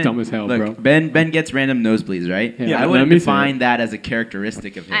 I wouldn't. dumb as hell, look, bro. Ben gets random nosebleeds, right? Yeah, I let wouldn't me say define it. that as a characteristic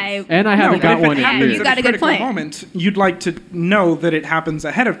of his. And I haven't No, got but if one it in happens years. You at got a good critical point. moment, you'd like to know that it happens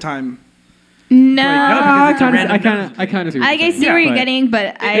ahead of time. No. I because it's a kind random of, I kind of see. What I you're guess saying. see where you're but- getting,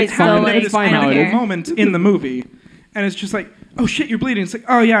 but I It's still happened like. at it's a fine how it critical is. moment in the movie, and it's just like, oh shit, you're bleeding. It's like,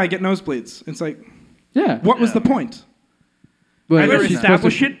 oh yeah, I get nosebleeds. It's like, Yeah. what was the point? But Either she's supposed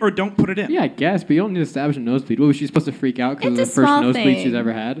establish to- it or don't put it in. Yeah, I guess, but you don't need to establish a nosebleed. What was she supposed to freak out because of It's the a first small nosebleed thing. she's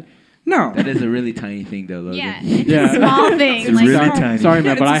ever had? No. That is a really tiny thing, though, Logan. Yeah, it's Yeah. a small thing. It's like, really sorry, tiny. sorry,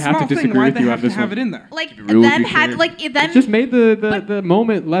 man, Yeah, but I it's a have to small thing. disagree Why'd with you they on have to this have one. it in there? like Keep it real with them you, had Sherry. like them. It just made the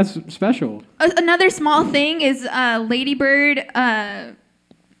moment less special. Another small thing is Lady Bird.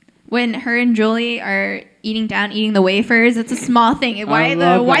 When her and Julie are eating the wafers, it's a small thing. Why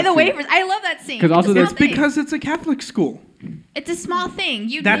love the that scene. wafers? I love that scene. 'Cause It's also a there's- small thing. Because it's a Catholic school. It's a small thing.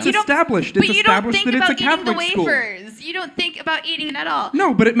 That's you don't, established. But It's you don't established think that it's a about eating the Catholic school. wafers. You don't think about eating it at all.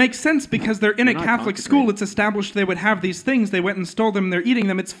 No, but it makes sense because they're in a They're not Catholic consecrated. school. It's established they would have these things. They went and stole them. They're eating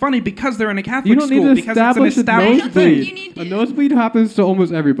them. It's funny because they're in a Catholic You don't school need to because it's an establish a established think thing. you nosebleed. need A to- nosebleed happens to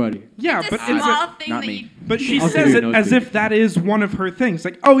almost everybody. Yeah, It's but a it's small a, thing not that me. you. but she I'll says give it you a as nosebleed. if that is one of her things.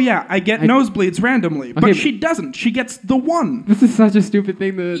 Like, oh yeah, I get I- nosebleeds randomly, but Okay, she doesn't. She gets the one. This is such a stupid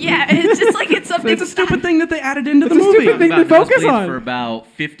thing to. Yeah, it's just like it's something. It's a stupid thing that they added into the It's a movie. stupid thing to About focus nosebleeds on. for about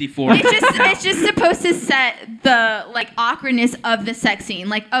 54. It's just supposed to set the like awkwardness of the sex scene.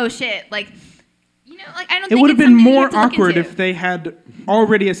 Like, oh shit, like, I don't It think would have it's been something you more have to look awkward into. if they had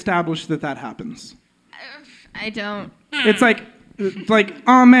already established that happens. I don't. It's like,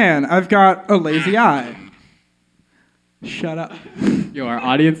 oh man, I've got a lazy eye. Shut up. Yo, our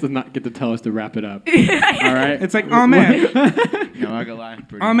audience does not get to tell us to wrap it up. All right? It's like, oh man, No, I go lie.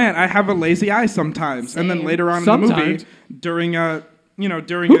 oh man, I have a lazy eye sometimes. And then Same. later on in the movie, Sometimes. during a Who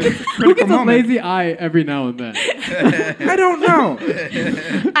critical gets a moment. lazy eye every now and then? I don't know.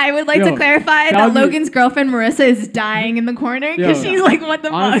 I would like Yo, to clarify that that would be- Logan's girlfriend Marissa is dying in the corner because Yo. she's like, "What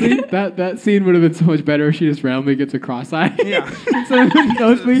the Honestly, fuck?" that scene would have been so much better if she just randomly gets a cross eye. Yeah. Instead of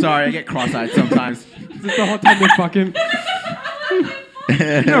nosebleed. Sorry, I get cross-eyed sometimes. Just the whole time they're fucking.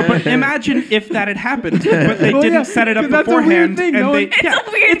 No, but imagine if that had happened, but they Well, didn't yeah, set it up 'cause that's a weird beforehand. thing, And no they, one-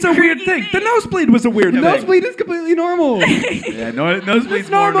 It's it's a weird thing. The nosebleed was a weird thing. Nosebleed is completely normal. Yeah, nosebleed's It's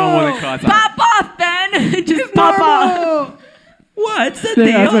more normal normal. than cross-eyed. Pop off, Ben. Just pop off. What's the Yeah,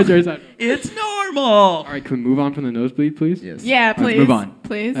 that's what deal? Jerry said. It's normal. All right, can we move on from the nosebleed, please? Yes. Yeah, Let's please. move on.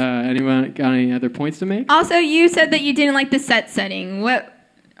 Please. Anyone got any other points to make? Also, you said that you didn't like the set setting. What?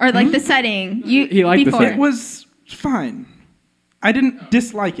 Or like the setting? You He liked the before. setting. It was fine. I didn't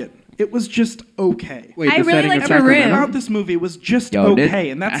dislike it. It was just okay. Wait, I the really setting liked of the room. Everything Sacramento? about this movie was just Yo, okay,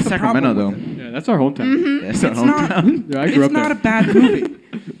 and that's the Sacramento, problem. though. with it. Yeah, that's our hometown. That's our It's not. hometown. Yeah, I grew It's up not there. a bad movie.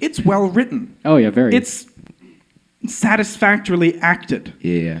 It's well written. Oh yeah, very. It's satisfactorily acted.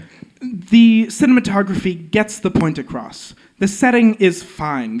 Yeah. The cinematography gets the point across. The setting is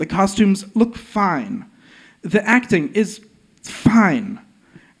fine. The costumes look fine. The acting is fine.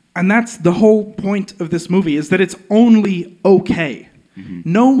 And that's the whole point of this movie, is that it's only okay.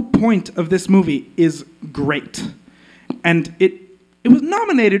 No point of this movie is great. And it was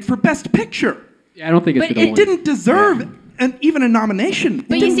nominated for Best Picture. Yeah, I don't think it But should have It won. didn't deserve even a nomination.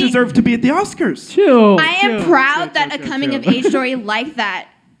 But It you didn't see- deserve to be at the Oscars. Chill. I am chill, proud chill, that chill, a coming of chill. age story like that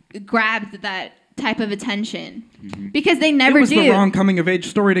grabbed that type of attention because they It never was do. the wrong coming of age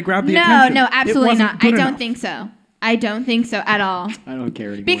story to grab the no, attention. no, It absolutely wasn't not. I good don't enough. think so. I don't think so at all. I don't care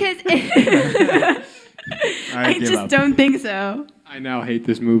anymore. Because I give just up. don't think so. I now hate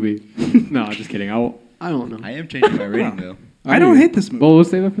this movie. No, I'm just kidding. I don't know. I am changing my rating, though. I don't hate this movie. Well, we'll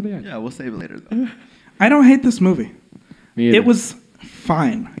save it for the end. Yeah, we'll save it later, though. I don't hate this movie. Me either. It was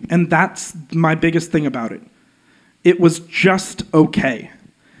fine, and that's my biggest thing about it. It was just okay,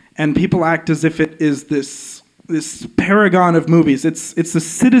 and people act as if it is this paragon of movies. It's the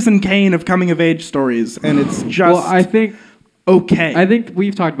Citizen Kane of coming of age stories, and it's just Well, I think okay.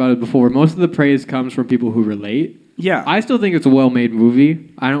 we've talked about it before. Most of the praise comes from people who relate. Yeah, I still think it's a well-made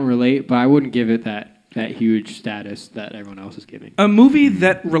movie. I don't relate, but I wouldn't give it that huge status that everyone else is giving. a movie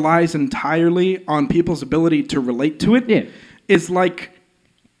that relies entirely on people's ability to relate to it is Yeah. like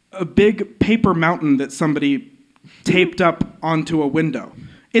a big paper mountain that somebody taped up onto a window.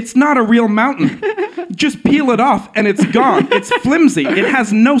 It's not a real mountain. Just peel it off and it's gone. It's flimsy. It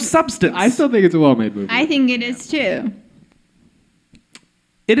has no substance. I still think it's a well-made movie. I think it is too.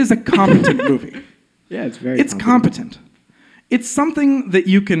 It is a competent movie. Yeah, it's very. It's competent. It's something that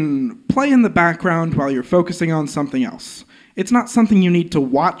you can play in the background while you're focusing on something else. It's not something you need to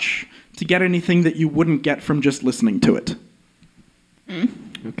watch to get anything that you wouldn't get from just listening to it.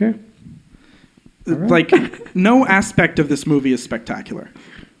 Okay. right. Like, no aspect of this movie is spectacular.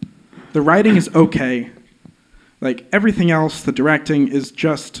 The writing is okay. Like, everything else, the directing is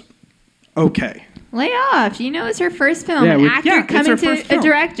just okay. Lay off. You know, it's her first film. Yeah, An would- actor yeah, it's coming her to first a film.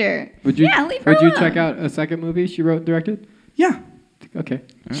 director. Would you? Yeah, leave her Would you alone. check out a second movie she wrote and directed? Yeah. Okay.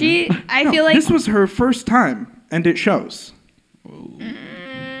 She, I No, feel like this was her first time, and it shows.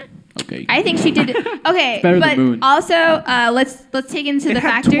 Okay. I think she did. Okay, better than but Moon. also let's take into It the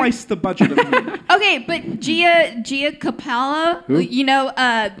had factor. twice the budget of Moon. Okay, but Gia Capello, Who? you know,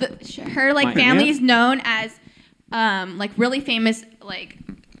 her like My family aunt? is known as like really famous like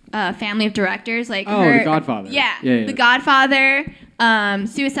family of directors. Like Oh, her, The Godfather. Yeah, Yeah. The Godfather,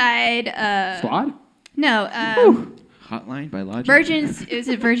 Suicide. Squad? No, Hotline by Logic. Is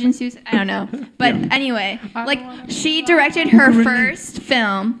it Virgin Suicide? I don't know. But anyway, like she directed her first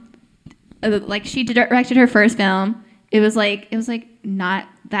film. Like she directed her first film. It was like not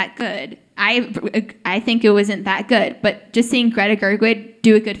that good. I think it wasn't that good. But just seeing Greta Gerwig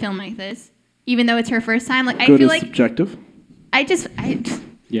do a good film like this, even though it's her first time, like I Good feel is like subjective. I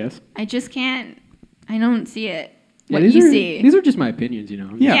Yes. just can't. I don't see it. Yeah, What these you are, see? These are just my opinions, you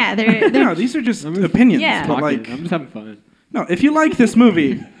know. Yeah, they're No, these are just opinions. Yeah. But Talking. like, I'm just having fun. no, if you like this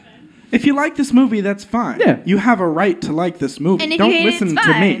movie, that's fine. Yeah. You have a right to like this movie. And if you Don't hate it, listen it's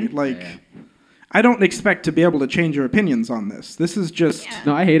to me. fine. Like, I don't expect to be able to change your opinions on this. This is just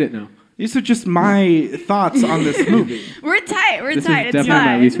No, I hate it now. these are just my thoughts on this movie. we're tight. We're This tight. is It's definitely my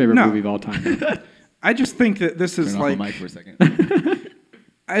fine. least favorite No. movie of all time. I just think that this is Turn off like. the mic for a second.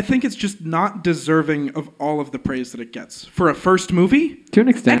 I think it's just not deserving of all of the praise that it gets for a first movie. To an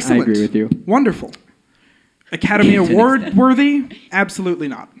extent, Excellent. I agree with you. Wonderful. Academy To an Award extent. worthy? Absolutely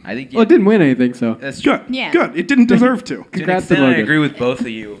not. I think Well, it didn't win anything, so. that's true. Good. Yeah. Good. It didn't deserve to. To an Congrats to extent, I Logan. agree with both of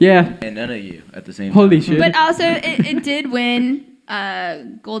you. Yeah. And none of you at the same Holy time. shit. But also, it did win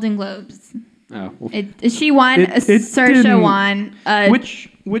Golden Globes. Oh, well, She won. It Saoirse didn't- won.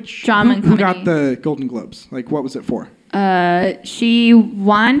 Which Drama and who got comedy. the Golden Globes? Like, what was it for? She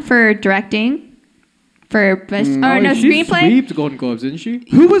won for directing, for best. she screenplay. sweeped Golden Globes, didn't she?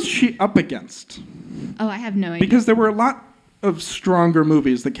 Who was she up against? Oh, I have no idea. Because there were a lot of stronger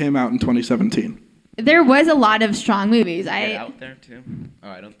movies that came out in 2017. There was a lot of strong movies. Get Out there too.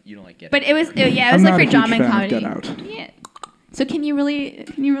 Oh, you don't like Get But Out. it was I'm like not for a huge drama and fan of comedy. Get Out. Yeah. So can you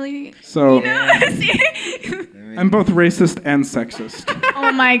really? So See? I'm both racist and sexist.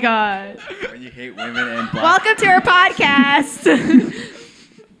 Oh my god. When you hate women and black. Welcome to our podcast.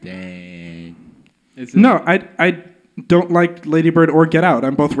 Dang. No, I don't like Lady Bird or Get Out.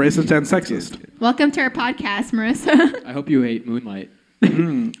 I'm both racist and sexist. Welcome to our podcast, Marissa. I hope you hate Moonlight. I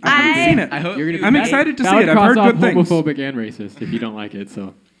haven't seen it. I hope You're gonna I'm be excited to that see would it. I've cross heard off good things. homophobic and racist if you don't like it.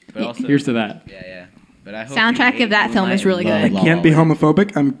 So But also, here's to that. yeah. But I hope Soundtrack you of that hate film is Moonlight really and good. love Can't be La La Land.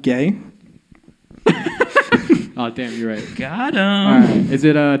 homophobic. I'm gay. Oh damn, you're right. Got him. All right, is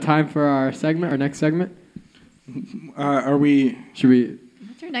it time for our segment? Our next segment? Are we? Should we?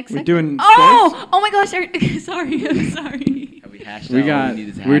 What's our next We're segment? doing Oh my gosh! Sorry, I'm sorry. Have we hashed We out got. what we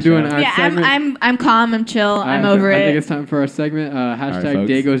needed to We're hash doing out? our Yeah, segment. I'm calm. I'm chill. I'm Okay, over I think it. it's time for our segment. Hashtag folks.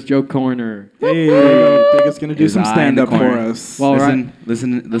 Diego's Joke Corner. Hey, Diego's gonna do Here's some I in stand the up for corner. us. Well,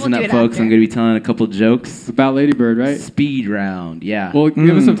 Listen We'll do up, it folks. after. I'm going to be telling a couple jokes. It's about Lady Bird, right? Speed round, yeah. Well,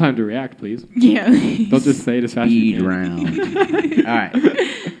 give us some time to react, please. Yeah. Don't just say it as fast as you Speed can. round. All right.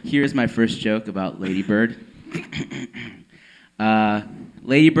 Here's my first joke about Lady Bird.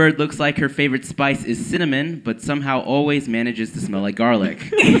 Lady Bird looks like her favorite spice is cinnamon, but somehow always manages to smell like garlic.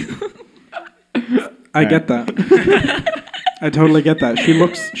 I get that. I totally get that.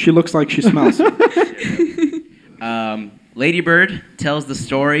 She looks like she smells. Lady Bird tells the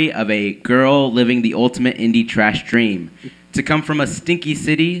story of a girl living the ultimate indie trash dream. To come from a stinky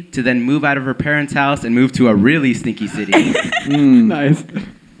city to then move out of her parents' house and move to a really stinky city. Nice.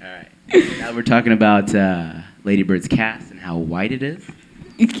 All right. Now we're talking about Lady Bird's cast and how white it is.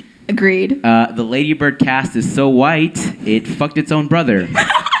 Agreed. The Lady Bird cast is so white, it fucked its own brother.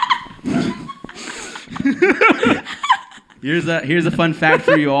 Here's a fun fact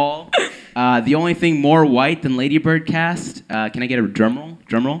for you all. The only thing more white than Lady Bird cast, can I get a drum roll?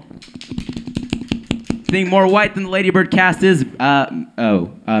 Drum roll. Thing more white than the Lady Bird cast is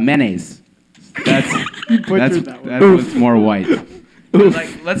mayonnaise. That's that one. what's more white.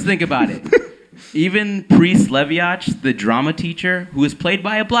 Like, let's think about it. Even Priest Leviatch, the drama teacher, who is played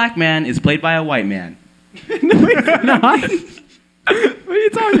by a black man, is played by a white man. Not. What are you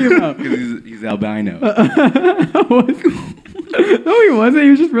talking about? Because he's albino. No, he wasn't. He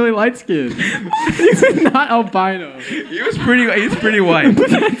was just really light skinned. He was not albino. He's pretty white.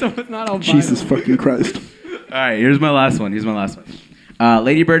 So it's not albino. Jesus fucking Christ. All right, here's my last one.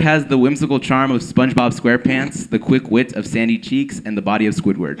 Lady Bird has the whimsical charm of SpongeBob SquarePants, the quick wit of Sandy Cheeks, and the body of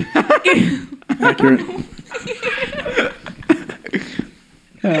Squidward. Accurate.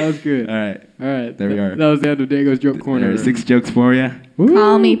 Yeah, that was good. All right, All right. There we are. That was the end of Diego's Joke Corner. there are 6 jokes for you. Woo.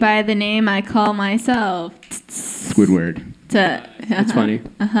 Call me by the name I call myself. Squidward. That's funny.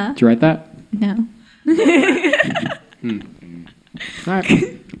 Uh-huh. Did you write that? No. All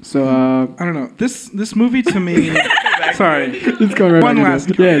right. So, I don't know. This movie to me. Sorry. let's go right One back last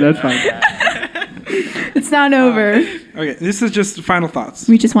into it. Yeah, that's fine. It's not over. Okay, this is just final thoughts.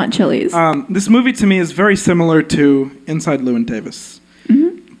 We just want chilies. This movie to me is very similar to Inside Llewyn Davis,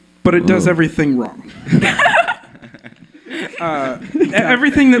 but it does everything wrong.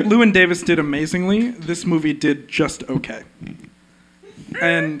 Everything that Llewyn Davis did amazingly, this movie did just okay.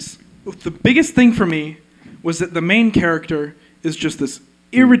 And the biggest thing for me was that the main character is just this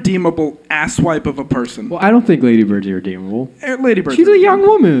irredeemable asswipe of a person. Well, I don't think Lady Bird's irredeemable. Lady Bird. She's a young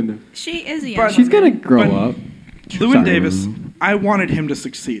woman. She is a young But- She's gonna grow But- up. Llewyn Sorry. Davis, I wanted him to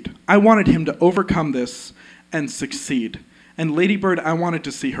succeed. I wanted him to overcome this and succeed. And Lady Bird, I wanted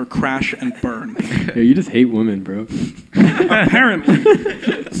to see her crash and burn. Yeah, you just hate women, bro. Apparently.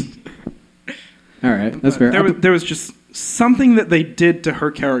 All right, that's fair. There was just something that they did to her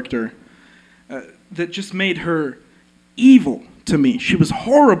character that just made her evil to me. She was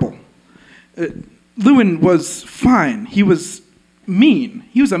horrible. Llewyn was fine. He was mean.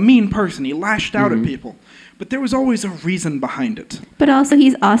 He was a mean person. He lashed out at people. But there was always a reason behind it. But also,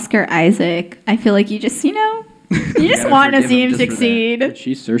 he's Oscar Isaac. I feel like you just, you just want to see him succeed.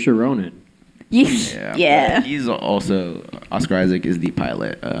 She's Saoirse Ronan. Yeah. But he's also Oscar Isaac is the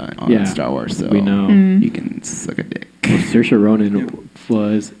pilot on Star Wars, so we know you can suck a dick. Well, Saoirse Ronan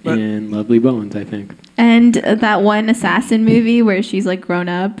was in Lovely Bones, I think. And that one assassin movie where she's like grown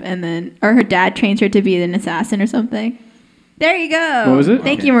up, and then her dad trains her to be an assassin or something. There you go. What was it?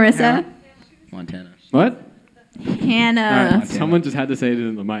 Thank you, Marissa. Montana. What? Hannah. Right, someone just had to say it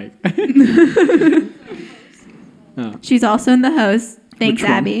in the mic. Oh. She's also in The Host. Thanks, Which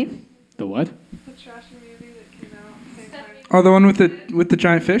one? Abby. The what? The trashy movie that came out same time. Oh, the one with the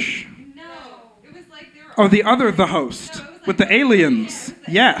giant fish? No, it was like they were. Oh, the host with the aliens.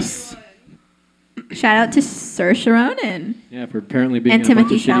 Yes. Shout out to Saoirse Ronan. Yeah, for apparently being And in a bunch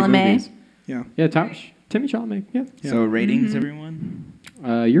Timothée of shitty Chalamet. movies. Yeah. Yeah, Timmy Chalamet. Yeah. So ratings, everyone.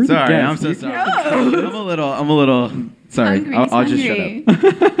 You're Sorry, the guest. I'm so You- sorry. I'm a little. Sorry, Hungry, I'll he's just shut hungry.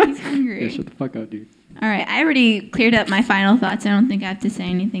 up. He's hungry. Yeah, shut the fuck up, dude. All right, I already cleared up my final thoughts. I don't think I have to say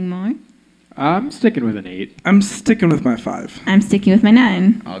anything more. I'm sticking with an 8. I'm sticking with my 5. I'm sticking with my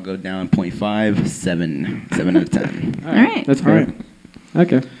 9. I'll go down 0.5, 7 out of 10. All right. That's All fair. right.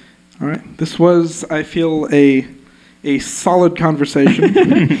 Okay. All right. This was, I feel, a solid conversation.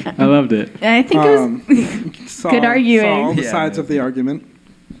 I loved it. I think it was Saw, Good arguing. Saw all the Yeah, sides of the argument,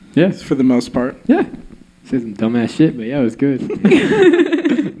 Yes. for the most part. Yeah. Say some dumbass shit, but yeah, it was good.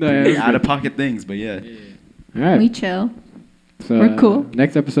 No, yeah, it was Out good. of pocket things, but yeah. All right. we chill. So, we're cool.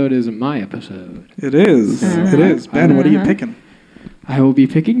 Next episode is my episode. It is. Uh-huh. It is. Ben, what are you Uh-huh. picking? I will be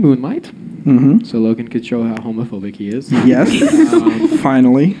picking Moonlight, Mm-hmm. so Logan could show how homophobic he is. Yes.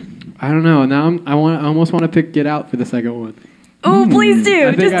 Finally. I don't know. Now I almost want to pick Get Out for the second one. Oh, please do.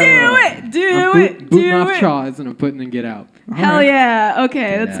 I think Just I will. do it. Do I'm it. booting Do off it. Jaws and I'm putting in Get Out. Hell yeah.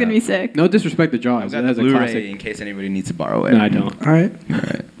 Okay, that's Yeah. going to be sick. No disrespect to I've Jaws. got That the is a Blu-ray classic. in case anybody needs to borrow it. No, I don't. All right. All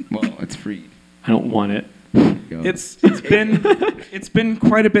right. Well, it's free. I don't want it. Go. It's been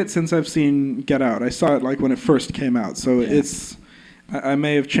quite a bit since I've seen Get Out. I saw it like when it first came out, so it's I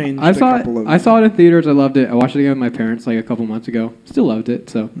may have changed I saw a couple of. I saw it in theaters. I loved it. I watched it again with my parents like a couple months ago. Still loved it.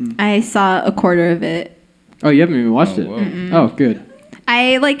 So. I saw a quarter of it. Oh, you haven't even watched Oh, it. whoa. Oh, good.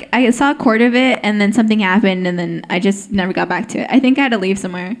 I saw a quarter of it, and then something happened, and then I just never got back to it. I think I had to leave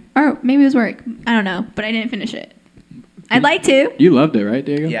somewhere, or maybe it was work. I don't know, but I didn't finish it. I'd like to. You loved it, right,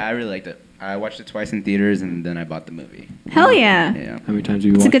 Diego? Yeah, I really liked it. I watched it twice in theaters, and then I bought the movie. Hell yeah. Yeah. How many times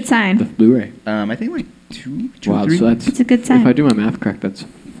have you It's watched a good sign. the Blu-ray? I think like two Wow, or three. so that's It's a good if I sign. do my math correct, that's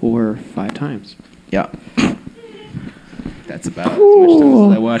 4 or 5 times. Yeah. That's about as much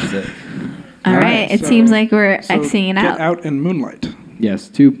time as I watched it. All All right. right, It so- seems like we're so Xing it Get out. Out and Moonlight. Yes,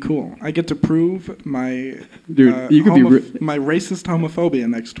 2. Cool. I get to prove my Dude, you could be my racist homophobia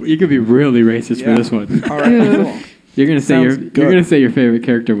next You week. could be really racist for Yeah. this one. All right. Ooh. Cool. You're gonna say Sounds you're good. gonna say your favorite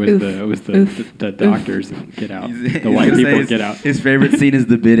character was Oof. the doctors in Get Out, He's the white gonna people say in Get Out. His favorite scene is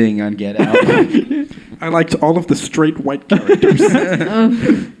the bidding on Get Out. I liked all of the straight white characters.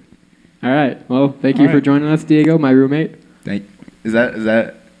 Oh. All right. Well, thank you All for right. joining us, Diego, my roommate. Is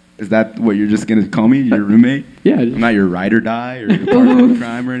that what you're just gonna call me? Your roommate? Yeah. I'm not your ride or die or your partner in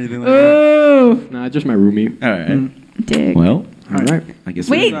crime or anything like that. Ooh. Nah, just my roomie. All right. Dick. Well, All right. I guess.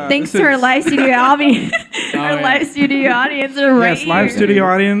 Wait, is, thanks this to our is- live studio audience. Our yeah. live studio audience are right Yes, live here. studio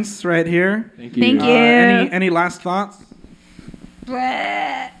audience right here. Thank you. Thank you. Any last thoughts?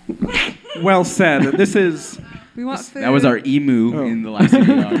 Well said. This is We want food. That was our emu Oh. in the last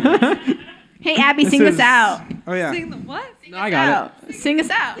video. Hey, Abby, this sing us is- out. Oh yeah. Sing the what? No, I got it. Sing us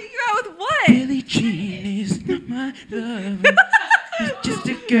out. Sing you out with what? Billie Jean is not my lover. She's just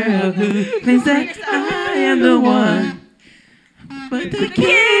a girl who thinks that I am the one. But the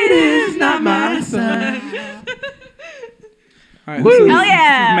kid is not my son. All right. This is, Hell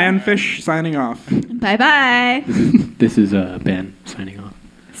yeah. This is Manfish signing off. Bye bye. This is Ben signing off.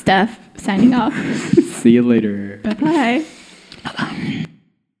 Steph signing off. See you later. Bye bye.